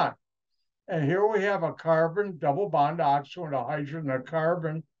single bond. And here we have a carbon double bond oxygen, a hydrogen, and a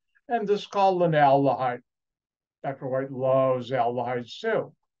carbon, and this is called an aldehyde. Dr. White loves aldehydes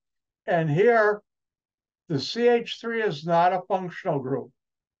too. And here, the CH3 is not a functional group,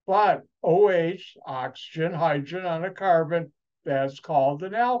 but OH, oxygen, hydrogen on a carbon, that's called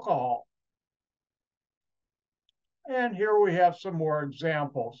an alcohol. And here we have some more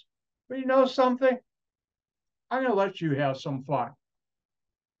examples. But you know something? I'm going to let you have some fun.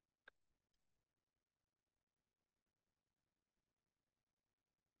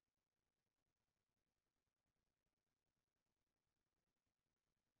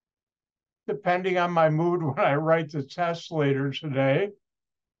 Depending on my mood when I write the test later today.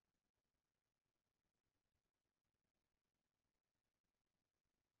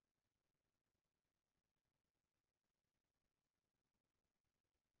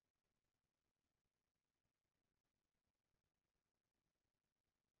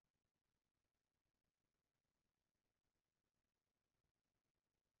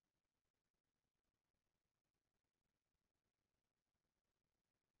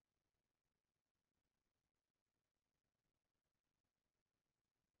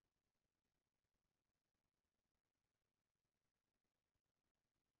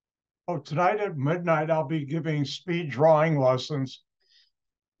 Oh, tonight at midnight, I'll be giving speed drawing lessons.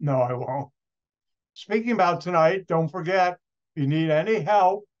 No, I won't. Speaking about tonight, don't forget, if you need any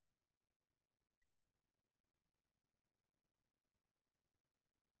help,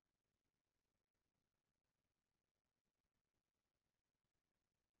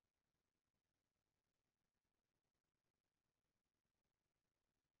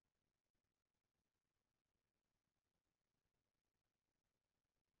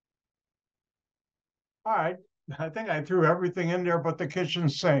 all right, I think I threw everything in there but the kitchen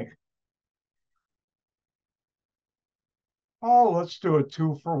sink. Oh, let's do a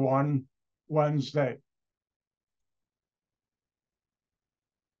 2-for-1 Wednesday.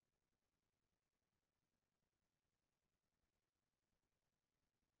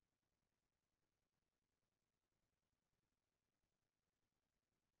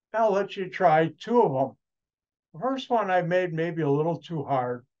 I'll let you try two of them. The first one I made maybe a little too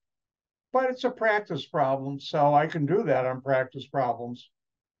hard, but it's a practice problem, so I can do that on practice problems.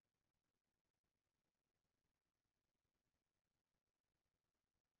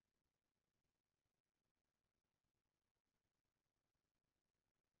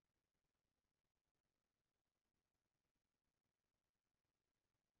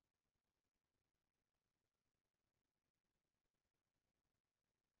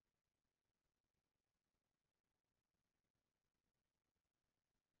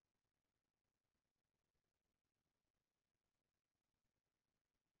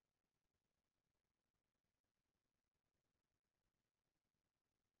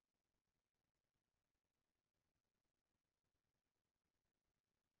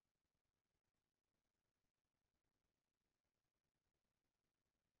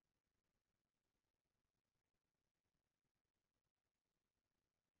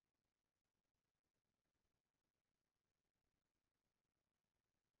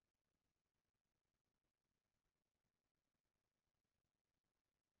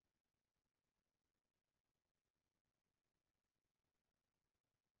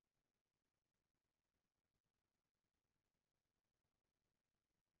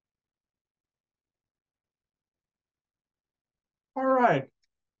 All right,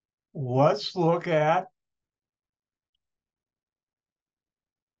 let's look at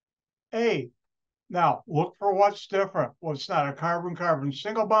A. Now, look for what's different. What's not a carbon-carbon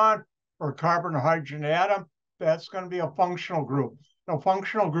single bond or carbon-hydrogen atom? That's going to be a functional group. A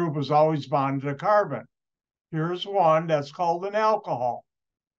functional group is always bonded to carbon. Here's one that's called an alcohol.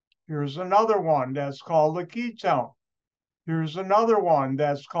 Here's another one that's called a ketone. Here's another one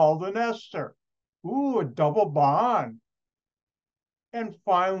that's called an ester. Ooh, a double bond. And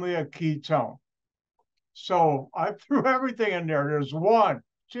finally, a ketone. So I threw everything in there. There's 1,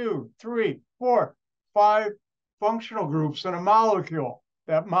 2, 3, 4, 5 functional groups in a molecule.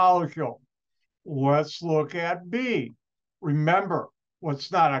 That molecule. Let's look at B. Remember, what's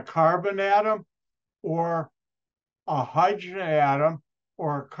not a carbon atom or a hydrogen atom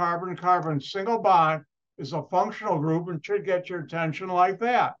or a carbon-carbon single bond is a functional group and should get your attention like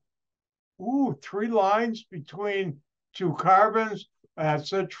that. Ooh, 3 lines between 2 carbons.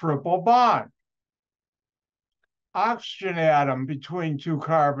 That's a triple bond. Oxygen atom between 2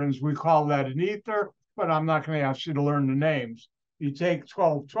 carbons, we call that an ether, but I'm not going to ask you to learn the names. You take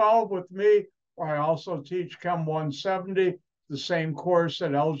 1212 with me, or I also teach Chem 170, the same course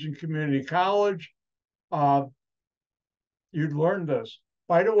at Elgin Community College. You'd learn this.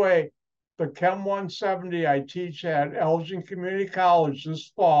 By the way, the Chem 170 I teach at Elgin Community College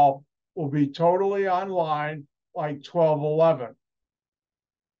this fall will be totally online like 1211.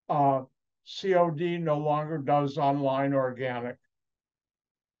 COD no longer does online organic.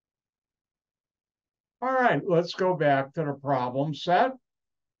 All right, let's go back to the problem set.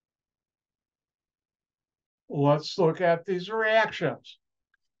 Let's look at these reactions.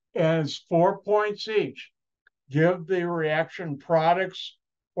 And it's 4 points each. Give the reaction products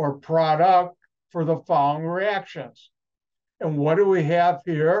or product for the following reactions. And what do we have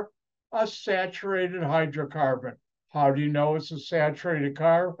here? A saturated hydrocarbon. How do you know it's a saturated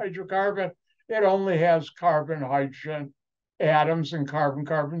hydrocarbon? It only has carbon-hydrogen atoms and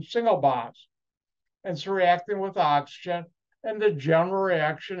carbon-carbon single bonds. And it's reacting with oxygen. And the general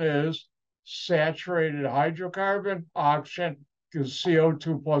reaction is saturated hydrocarbon, oxygen, gives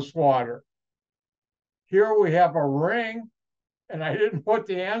CO2 plus water. Here we have a ring, and I didn't put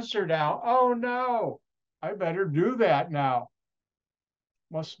the answer down. Oh no, I better do that now.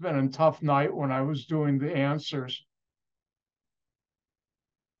 Must have been a tough night when I was doing the answers.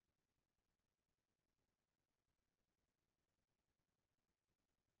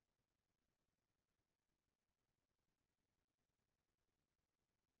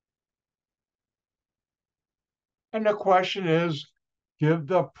 And the question is, give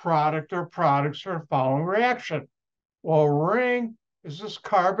the product or products for the following reaction. Well, a ring is just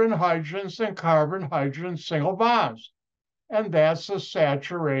carbon, hydrogens, and carbon, hydrogen single bonds. And that's a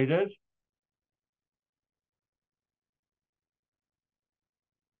saturated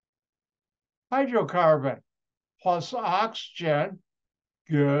hydrocarbon. Plus oxygen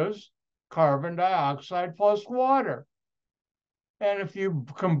gives carbon dioxide plus water. And if you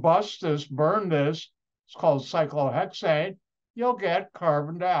combust this, burn this, it's called cyclohexane, you'll get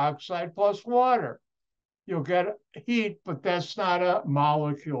carbon dioxide plus water. You'll get heat, but that's not a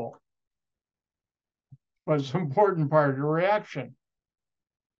molecule, but it's an important part of the reaction.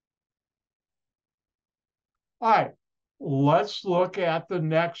 All right, let's look at the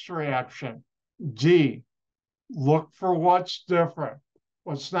next reaction. D, look for what's different.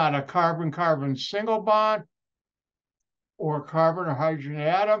 What's not a carbon-carbon single bond or carbon or hydrogen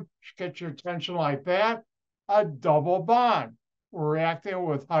atom, get your attention like that, a double bond. We're reacting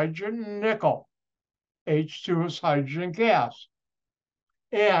with hydrogen and nickel. H2 is hydrogen gas.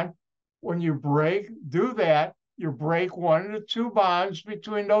 And when you do that, you break one of the two bonds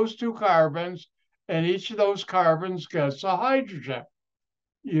between those two carbons, and each of those carbons gets a hydrogen.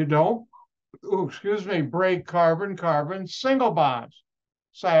 You don't, break carbon-carbon single bonds.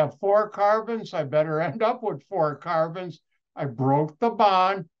 So I have 4 carbons, I better end up with 4 carbons. I broke the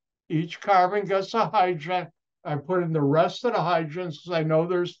bond, each carbon gets a hydrogen. I put in the rest of the hydrogens because I know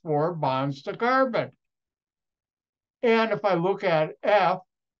there's 4 bonds to carbon. And if I look at F,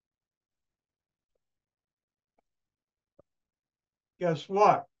 guess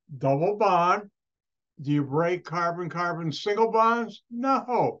what? Double bond. Do you break carbon-carbon single bonds?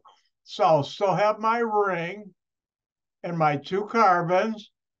 No. So I'll still have my ring and my 2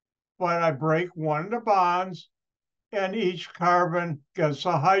 carbons, but I break one of the bonds and each carbon gets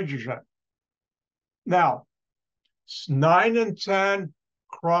a hydrogen. Now, 9 and 10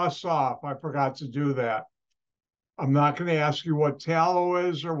 cross off. I forgot to do that. I'm not going to ask you what tallow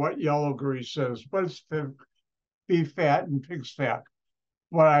is or what yellow grease is, but it's beef fat and pig's fat.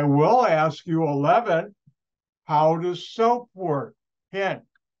 But I will ask you 11, how does soap work? Hint,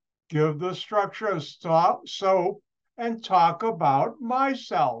 give the structure of soap and talk about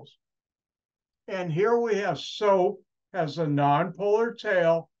micelles. And here we have soap has a nonpolar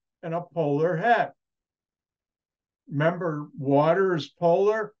tail and a polar head. Remember, water is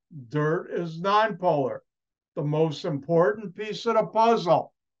polar, dirt is nonpolar. The most important piece of the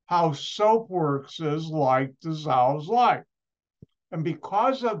puzzle, how soap works, is like dissolves like. And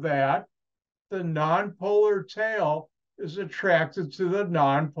because of that, the nonpolar tail is attracted to the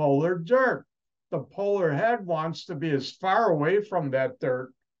nonpolar dirt. The polar head wants to be as far away from that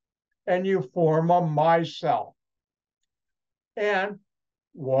dirt, and you form a micelle. And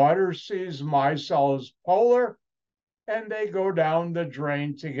water sees micelle as polar, and they go down the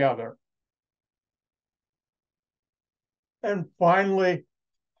drain together. And finally,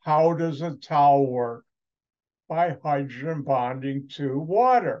 how does a towel work? By hydrogen bonding to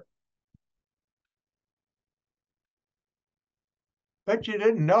water. Bet you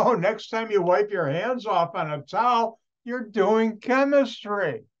didn't know, next time you wipe your hands off on a towel, you're doing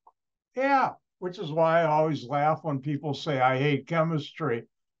chemistry. Yeah, which is why I always laugh when people say, I hate chemistry.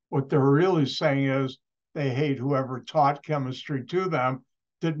 What they're really saying is they hate whoever taught chemistry to them,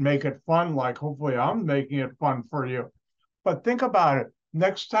 didn't make it fun, like hopefully I'm making it fun for you. But think about it.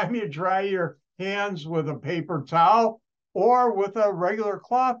 Next time you dry your hands with a paper towel or with a regular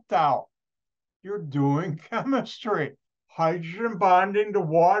cloth towel, you're doing chemistry. Hydrogen bonding to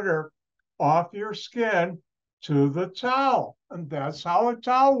water off your skin to the towel. And that's how a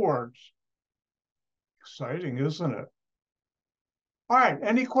towel works. Exciting, isn't it? All right,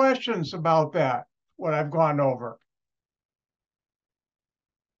 any questions about that, what I've gone over?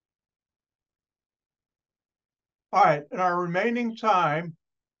 All right, in our remaining time,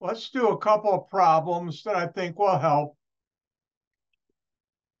 let's do a couple of problems that I think will help.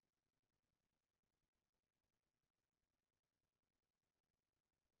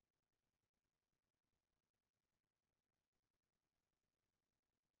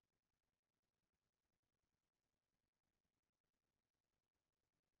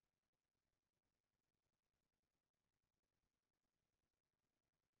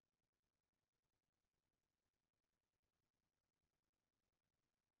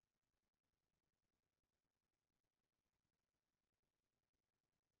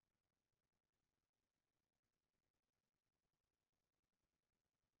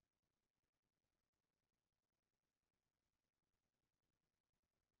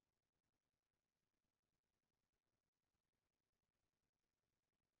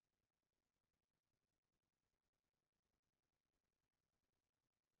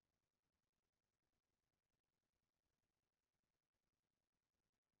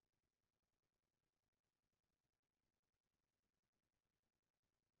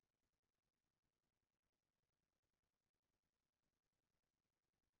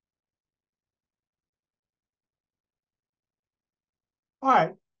 All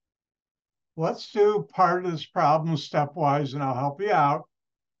right, let's do part of this problem stepwise and I'll help you out.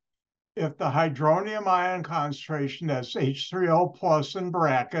 If the hydronium ion concentration, that's H3O plus in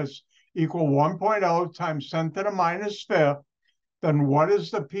brackets, equal 1.0 times 10 to the minus fifth, then what is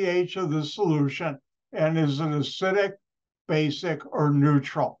the pH of the solution? And is it acidic, basic, or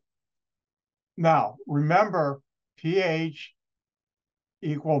neutral? Now, remember, pH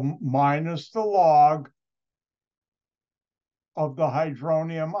equal minus the log of the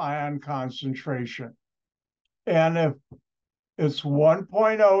hydronium ion concentration. And if it's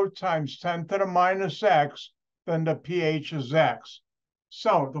 1.0 times 10 to the minus x, then the pH is x.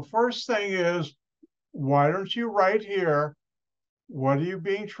 So the first thing is, why don't you write here, what are you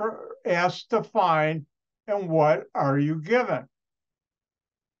being asked to find and what are you given?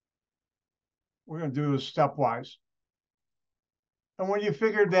 We're going to do this stepwise. And when you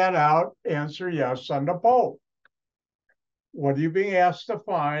figure that out, answer yes on the both. What are you being asked to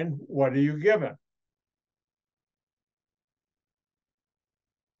find? What are you given?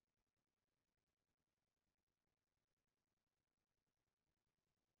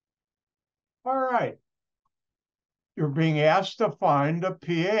 All right. You're being asked to find the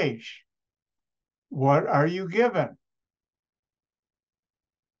pH. What are you given?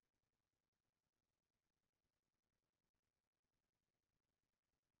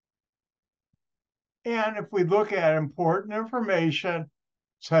 And if we look at important information,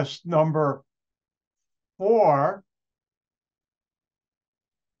 test number 4,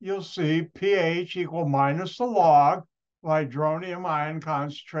 you'll see pH equal minus the log of hydronium ion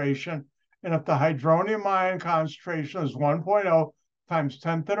concentration. And if the hydronium ion concentration is 1.0 times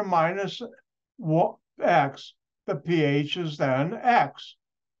 10 to the minus x, the pH is then x.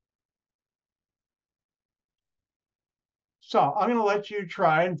 So I'm going to let you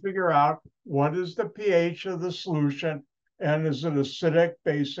try and figure out what is the pH of the solution and is it acidic,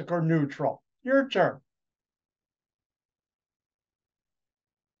 basic, or neutral? Your turn.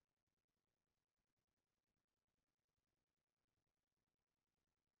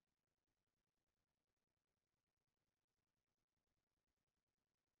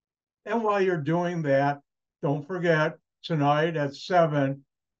 And while you're doing that, don't forget tonight at 7,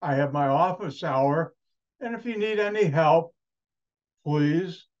 I have my office hour. And if you need any help,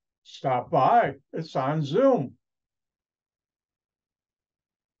 please stop by. It's on Zoom.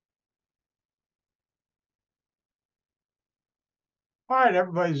 All right,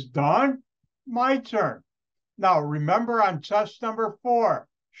 everybody's done. My turn. Now, remember on test number 4,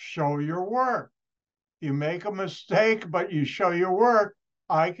 show your work. You make a mistake, but you show your work,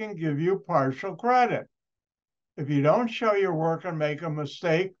 I can give you partial credit. If you don't show your work and make a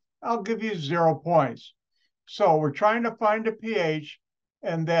mistake, I'll give you 0 points. So we're trying to find a pH,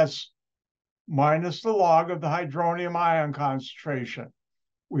 and that's minus the log of the hydronium ion concentration.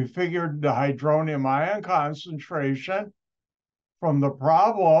 We figured the hydronium ion concentration from the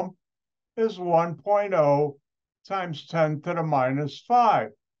problem is 1.0 times 10 to the minus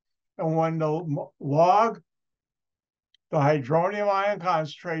 5. And when the log, the hydronium ion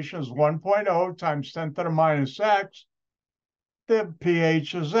concentration is 1.0 times 10 to the minus x, the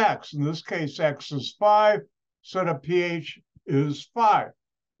pH is x. In this case, x is 5, so the pH is 5.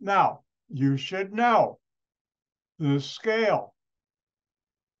 Now, you should know this scale.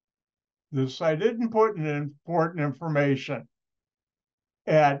 This I didn't put in important information.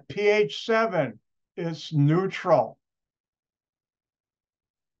 At pH 7, it's neutral.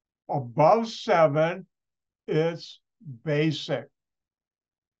 Above 7, it's basic.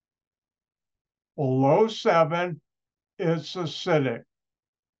 Below 7, it's acidic.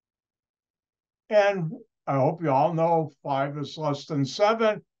 And I hope you all know 5 is less than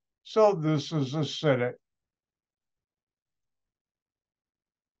 7, so this is acidic.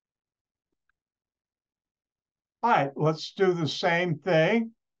 All right, let's do the same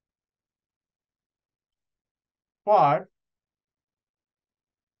thing, but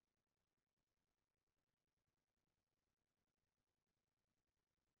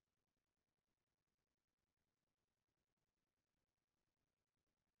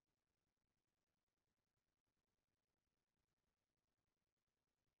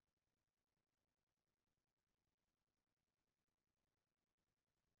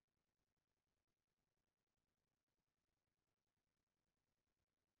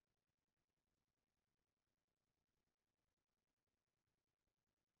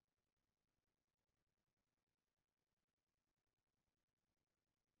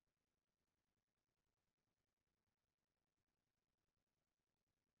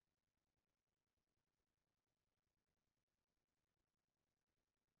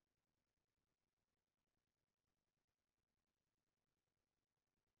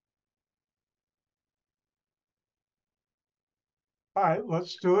All right,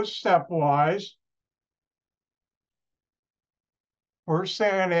 let's do it stepwise. First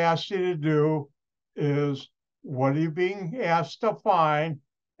thing I'm going to ask you to do is, what are you being asked to find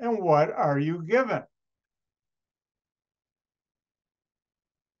and what are you given?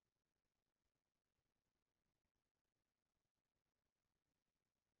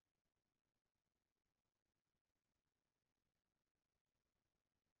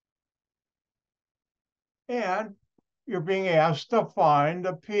 And you're being asked to find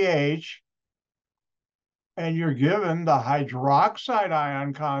the pH, and you're given the hydroxide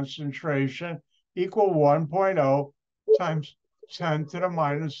ion concentration equal 1.0 times 10 to the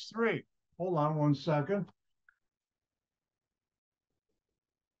minus 3. Hold on one second.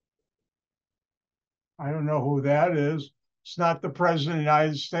 I don't know who that is. It's not the President of the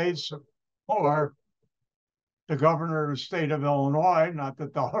United States or the governor of the state of Illinois. Not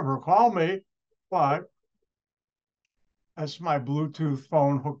that they'll ever call me, but that's my Bluetooth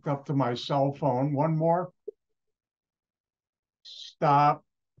phone hooked up to my cell phone. One more. Stop.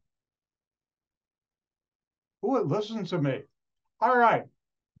 Ooh, listen to me. All right.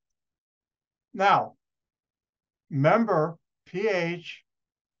 Now, remember, pH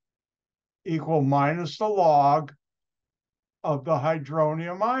equal minus the log of the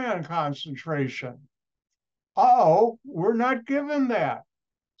hydronium ion concentration. Uh-oh, we're not given that.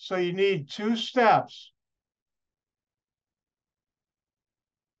 So you need two steps.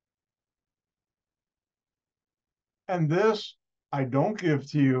 And this I don't give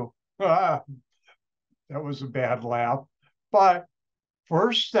to you. That was a bad laugh. But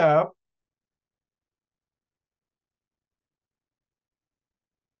first step,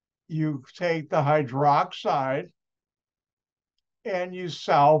 you take the hydroxide and you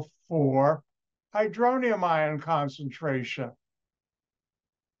solve for hydronium ion concentration.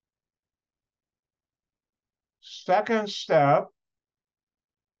 Second step,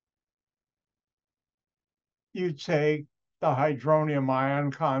 you take the hydronium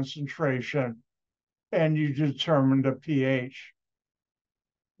ion concentration and you determine the pH.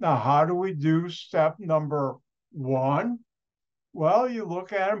 Now, how do we do step number 1? Well, you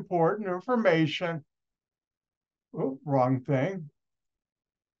look at important information. Oh, wrong thing.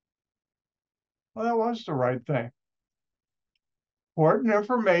 Well, that was the right thing. Important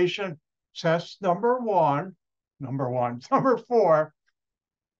information, test number 4,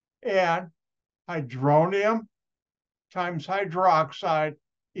 and hydronium times hydroxide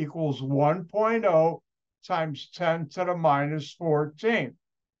equals 1.0 times 10 to the minus 14.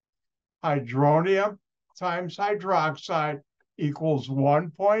 Hydronium times hydroxide equals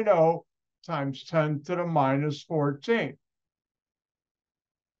 1.0 times 10 to the minus 14.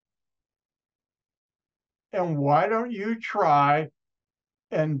 And why don't you try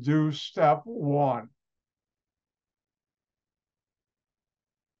and do step 1?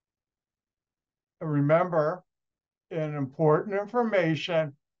 And remember, in important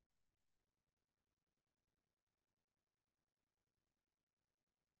information,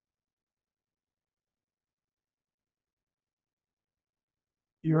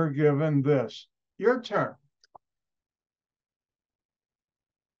 you're given this. Your turn.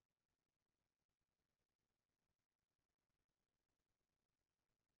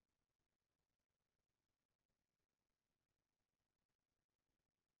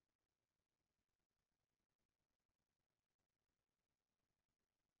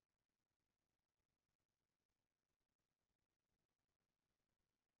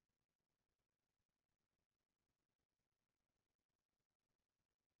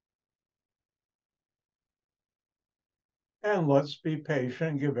 And let's be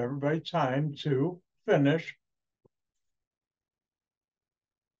patient, give everybody time to finish.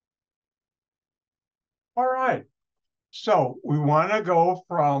 All right. So we want to go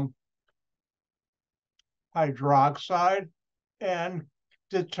from hydroxide and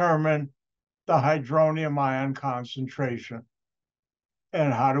determine the hydronium ion concentration.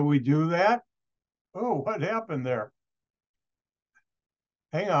 And how do we do that? Oh, what happened there?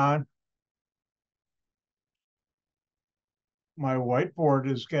 Hang on. My whiteboard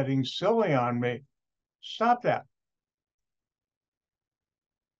is getting silly on me. Stop that.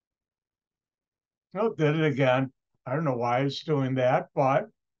 No, did it again. I don't know why it's doing that, but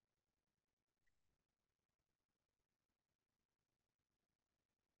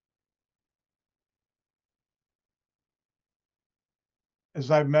as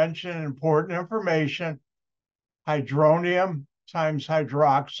I mentioned, important information, hydronium times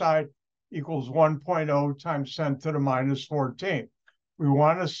hydroxide equals 1.0 times 10 to the minus 14. We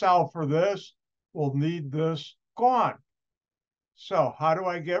want to solve for this. We'll need this gone. So how do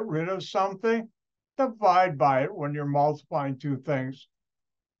I get rid of something? divide by it when you're multiplying two things.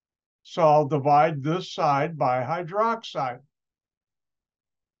 So I'll divide this side by hydroxide.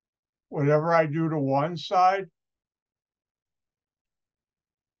 Whatever I do to one side,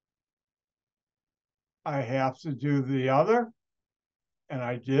 I have to do the other, and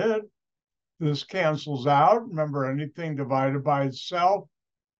I did. This cancels out. Remember, anything divided by itself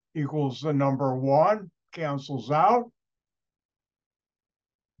equals the number 1, cancels out.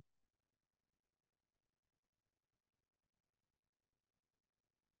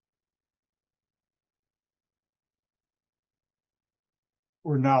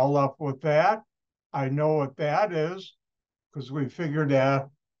 We're now left with that. I know what that is because we figured that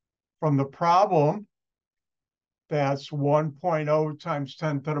from the problem. That's 1.0 times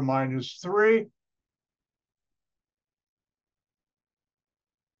 10 to the minus 3.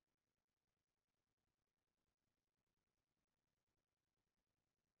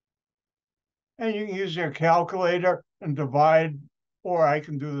 And you can use your calculator and divide, or I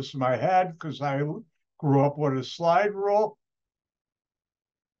can do this in my head because I grew up with a slide rule.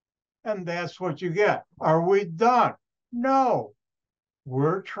 And that's what you get. Are we done? No.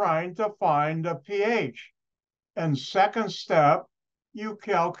 We're trying to find the pH. And second step, you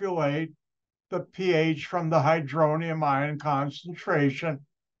calculate the pH from the hydronium ion concentration.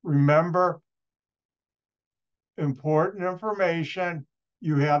 Remember, important information,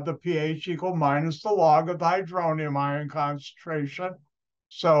 you have the pH equal minus the log of the hydronium ion concentration.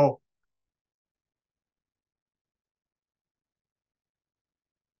 So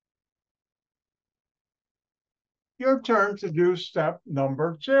your turn to do step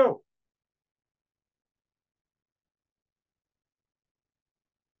number 2.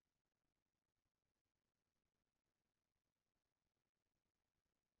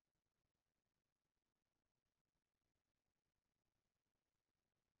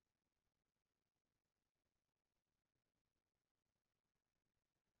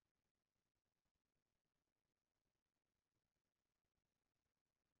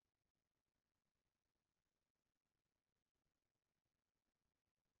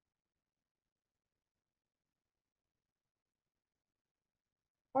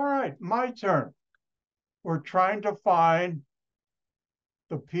 All right, my turn. We're trying to find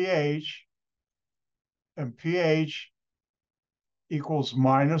the pH, and pH equals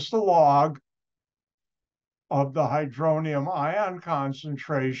minus the log of the hydronium ion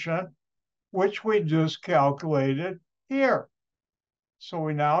concentration, which we just calculated here. So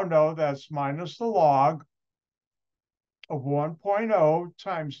we now know that's minus the log of 1.0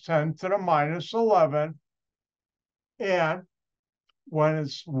 times 10 to the minus 11. And when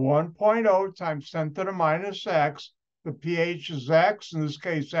it's 1.0 times 10 to the minus x, the pH is x. In this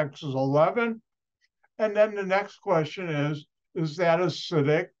case, x is 11. And then the next question is that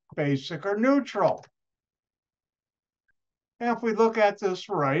acidic, basic, or neutral? And if we look at this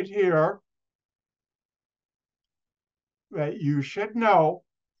right here, that you should know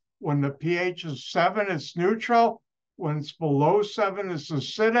when the pH is 7, it's neutral. When it's below 7, it's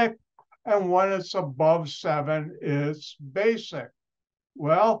acidic. And when it's above 7, it's basic.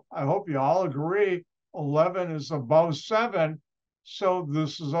 Well, I hope you all agree 11 is above 7, so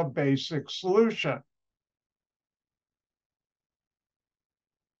this is a basic solution.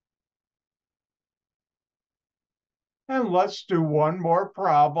 And let's do one more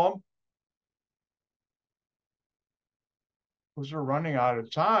problem, because we're running out of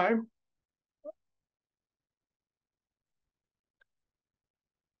time.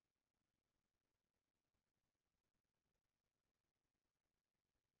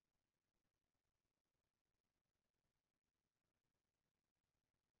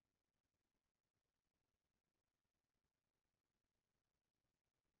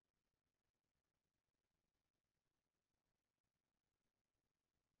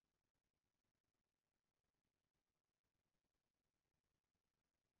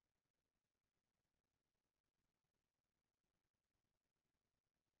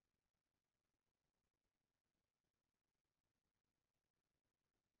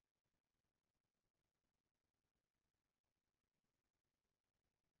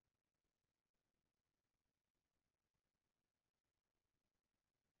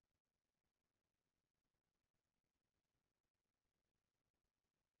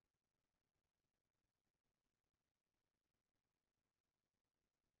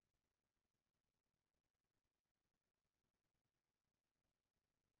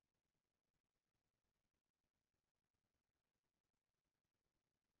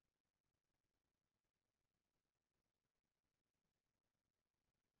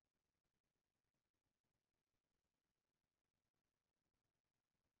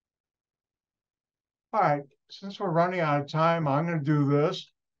 All right, since we're running out of time, I'm going to do this.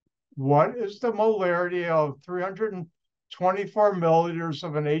 What is the molarity of 324 milliliters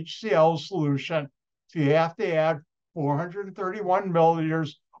of an HCl solution if you have to add 431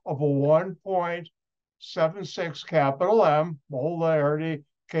 milliliters of a 1.76 capital M molarity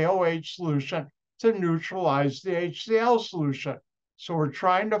KOH solution to neutralize the HCl solution? So we're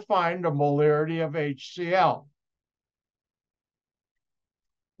trying to find the molarity of HCl.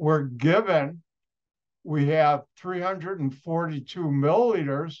 We're given we have 342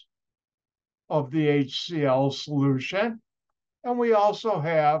 milliliters of the HCl solution, and we also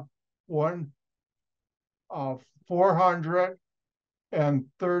have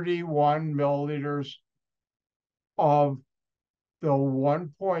 431 milliliters of the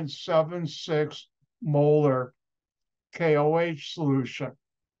 1.76 molar KOH solution. As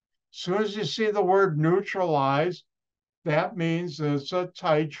soon as you see the word neutralize, that means it's a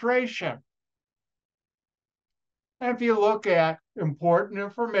titration. And if you look at important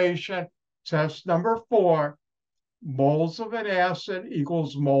information, test number 4, moles of an acid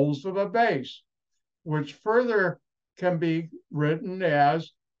equals moles of a base, which further can be written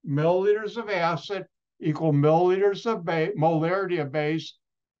as milliliters of acid equal milliliters of base, molarity of base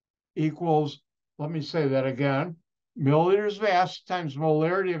equals, let me say that again, milliliters of acid times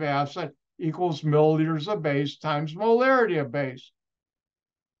molarity of acid equals milliliters of base times molarity of base.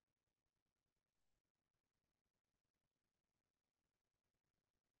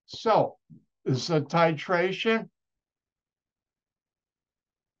 So this is a titration.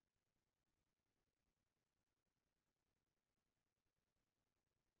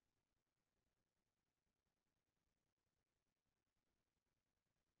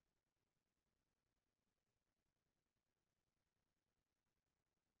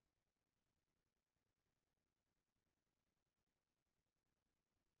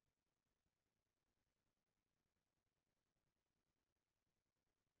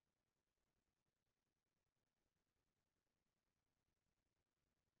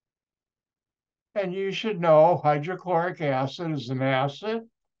 And you should know hydrochloric acid is an acid.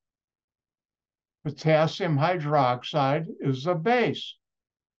 Potassium hydroxide is a base.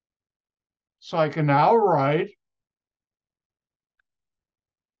 So I can now write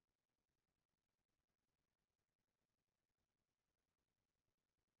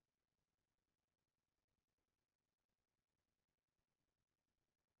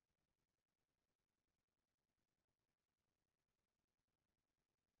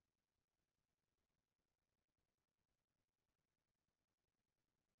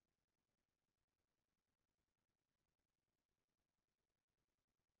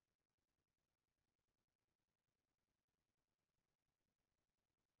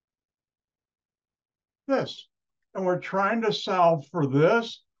this. And we're trying to solve for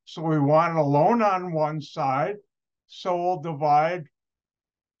this. So we want a lone on one side. So we'll divide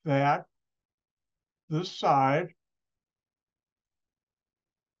that, this side,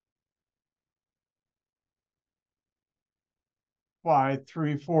 by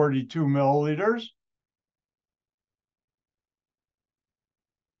 342 milliliters.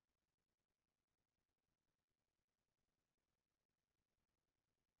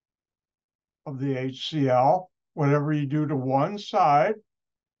 Of the HCl. Whatever you do to one side,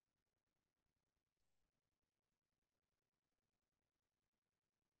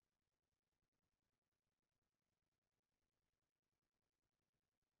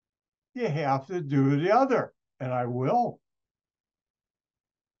 you have to do the other, and I will.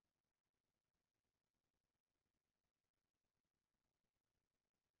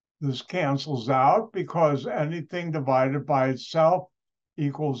 This cancels out because anything divided by itself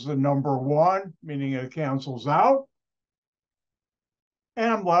equals the number 1, meaning it cancels out.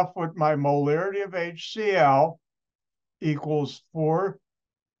 And I'm left with my molarity of HCl equals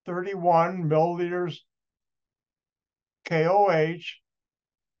 431 milliliters KOH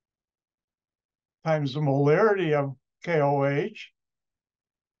times the molarity of KOH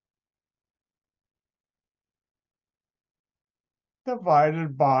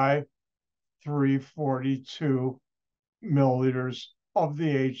divided by 342 milliliters of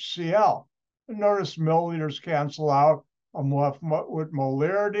the HCl. And notice milliliters cancel out. I'm left with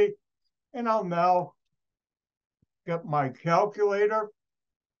molarity, and I'll now get my calculator,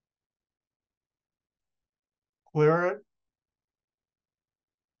 clear it,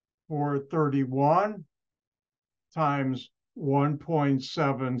 431 times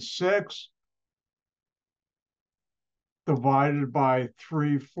 1.76 divided by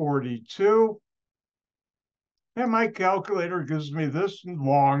 342. And my calculator gives me this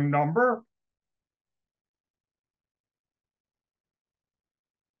long number.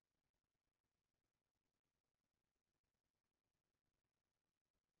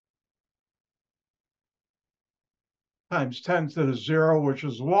 times 10 to the 0, which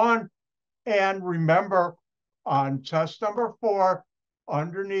is 1. And remember, on test number 4,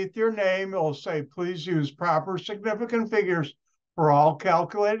 underneath your name, it'll say, please use proper significant figures for all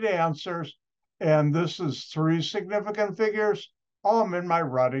calculated answers. And this is 3 significant figures. Oh, I'm in my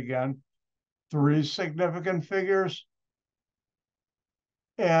rut again. 3 significant figures.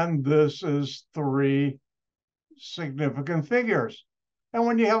 And this is 3 significant figures. And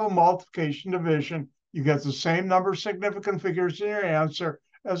when you have a multiplication division, you get the same number of significant figures in your answer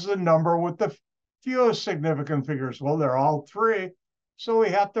as the number with the fewest significant figures. Well, they're all 3. So we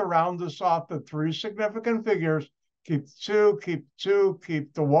have to round this off to 3 significant figures. Keep 2, keep 2,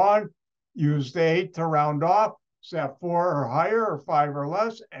 keep the 1. Use the 8 to round off. Is that 4 or higher or 5 or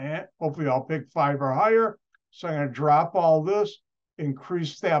less? And hopefully I'll pick 5 or higher. So I'm going to drop all this,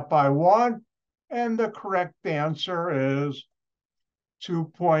 increase that by 1. And the correct answer is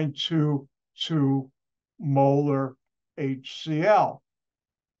 2.22 molar HCl.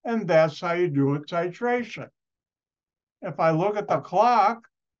 And that's how you do a titration. If I look at the clock,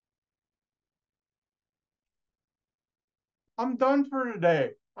 I'm done for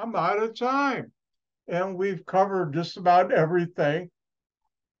today. I'm out of time. And we've covered just about everything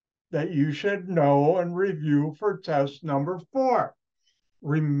that you should know and review for test number 4.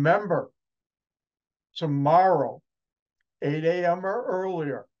 Remember, tomorrow, 8 a.m. or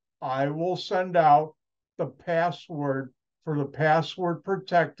earlier, I will send out the password for the password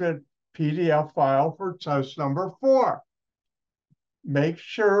protected PDF file for test number 4. Make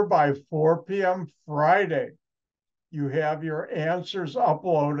sure by 4 p.m. Friday, you have your answers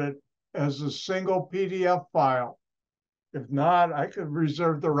uploaded as a single PDF file. If not, I could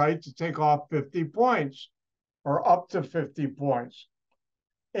reserve the right to take off 50 points or up to 50 points.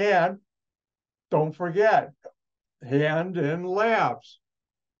 And don't forget, hand-in labs.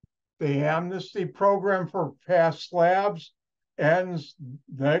 The amnesty program for past labs ends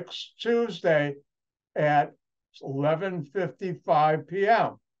next Tuesday at 11:55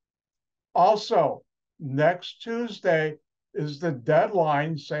 p.m. Also, next Tuesday is the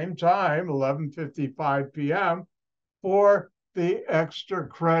deadline, same time, 11:55 p.m., for the extra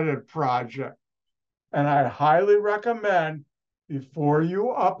credit project. And I highly recommend, before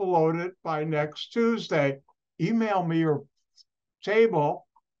you upload it by next Tuesday, email me your table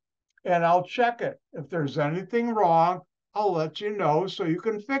and I'll check it. If there's anything wrong, I'll let you know so you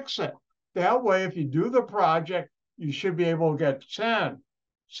can fix it. That way, if you do the project, you should be able to get 10,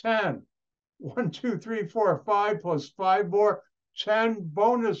 1, 2, 3, 4, 5 plus 5 more, 10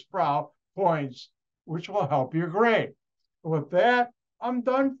 bonus points, which will help your grade. With that, I'm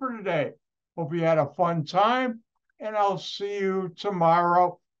done for today. Hope you had a fun time, and I'll see you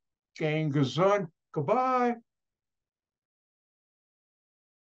tomorrow. Gang gesund. Goodbye.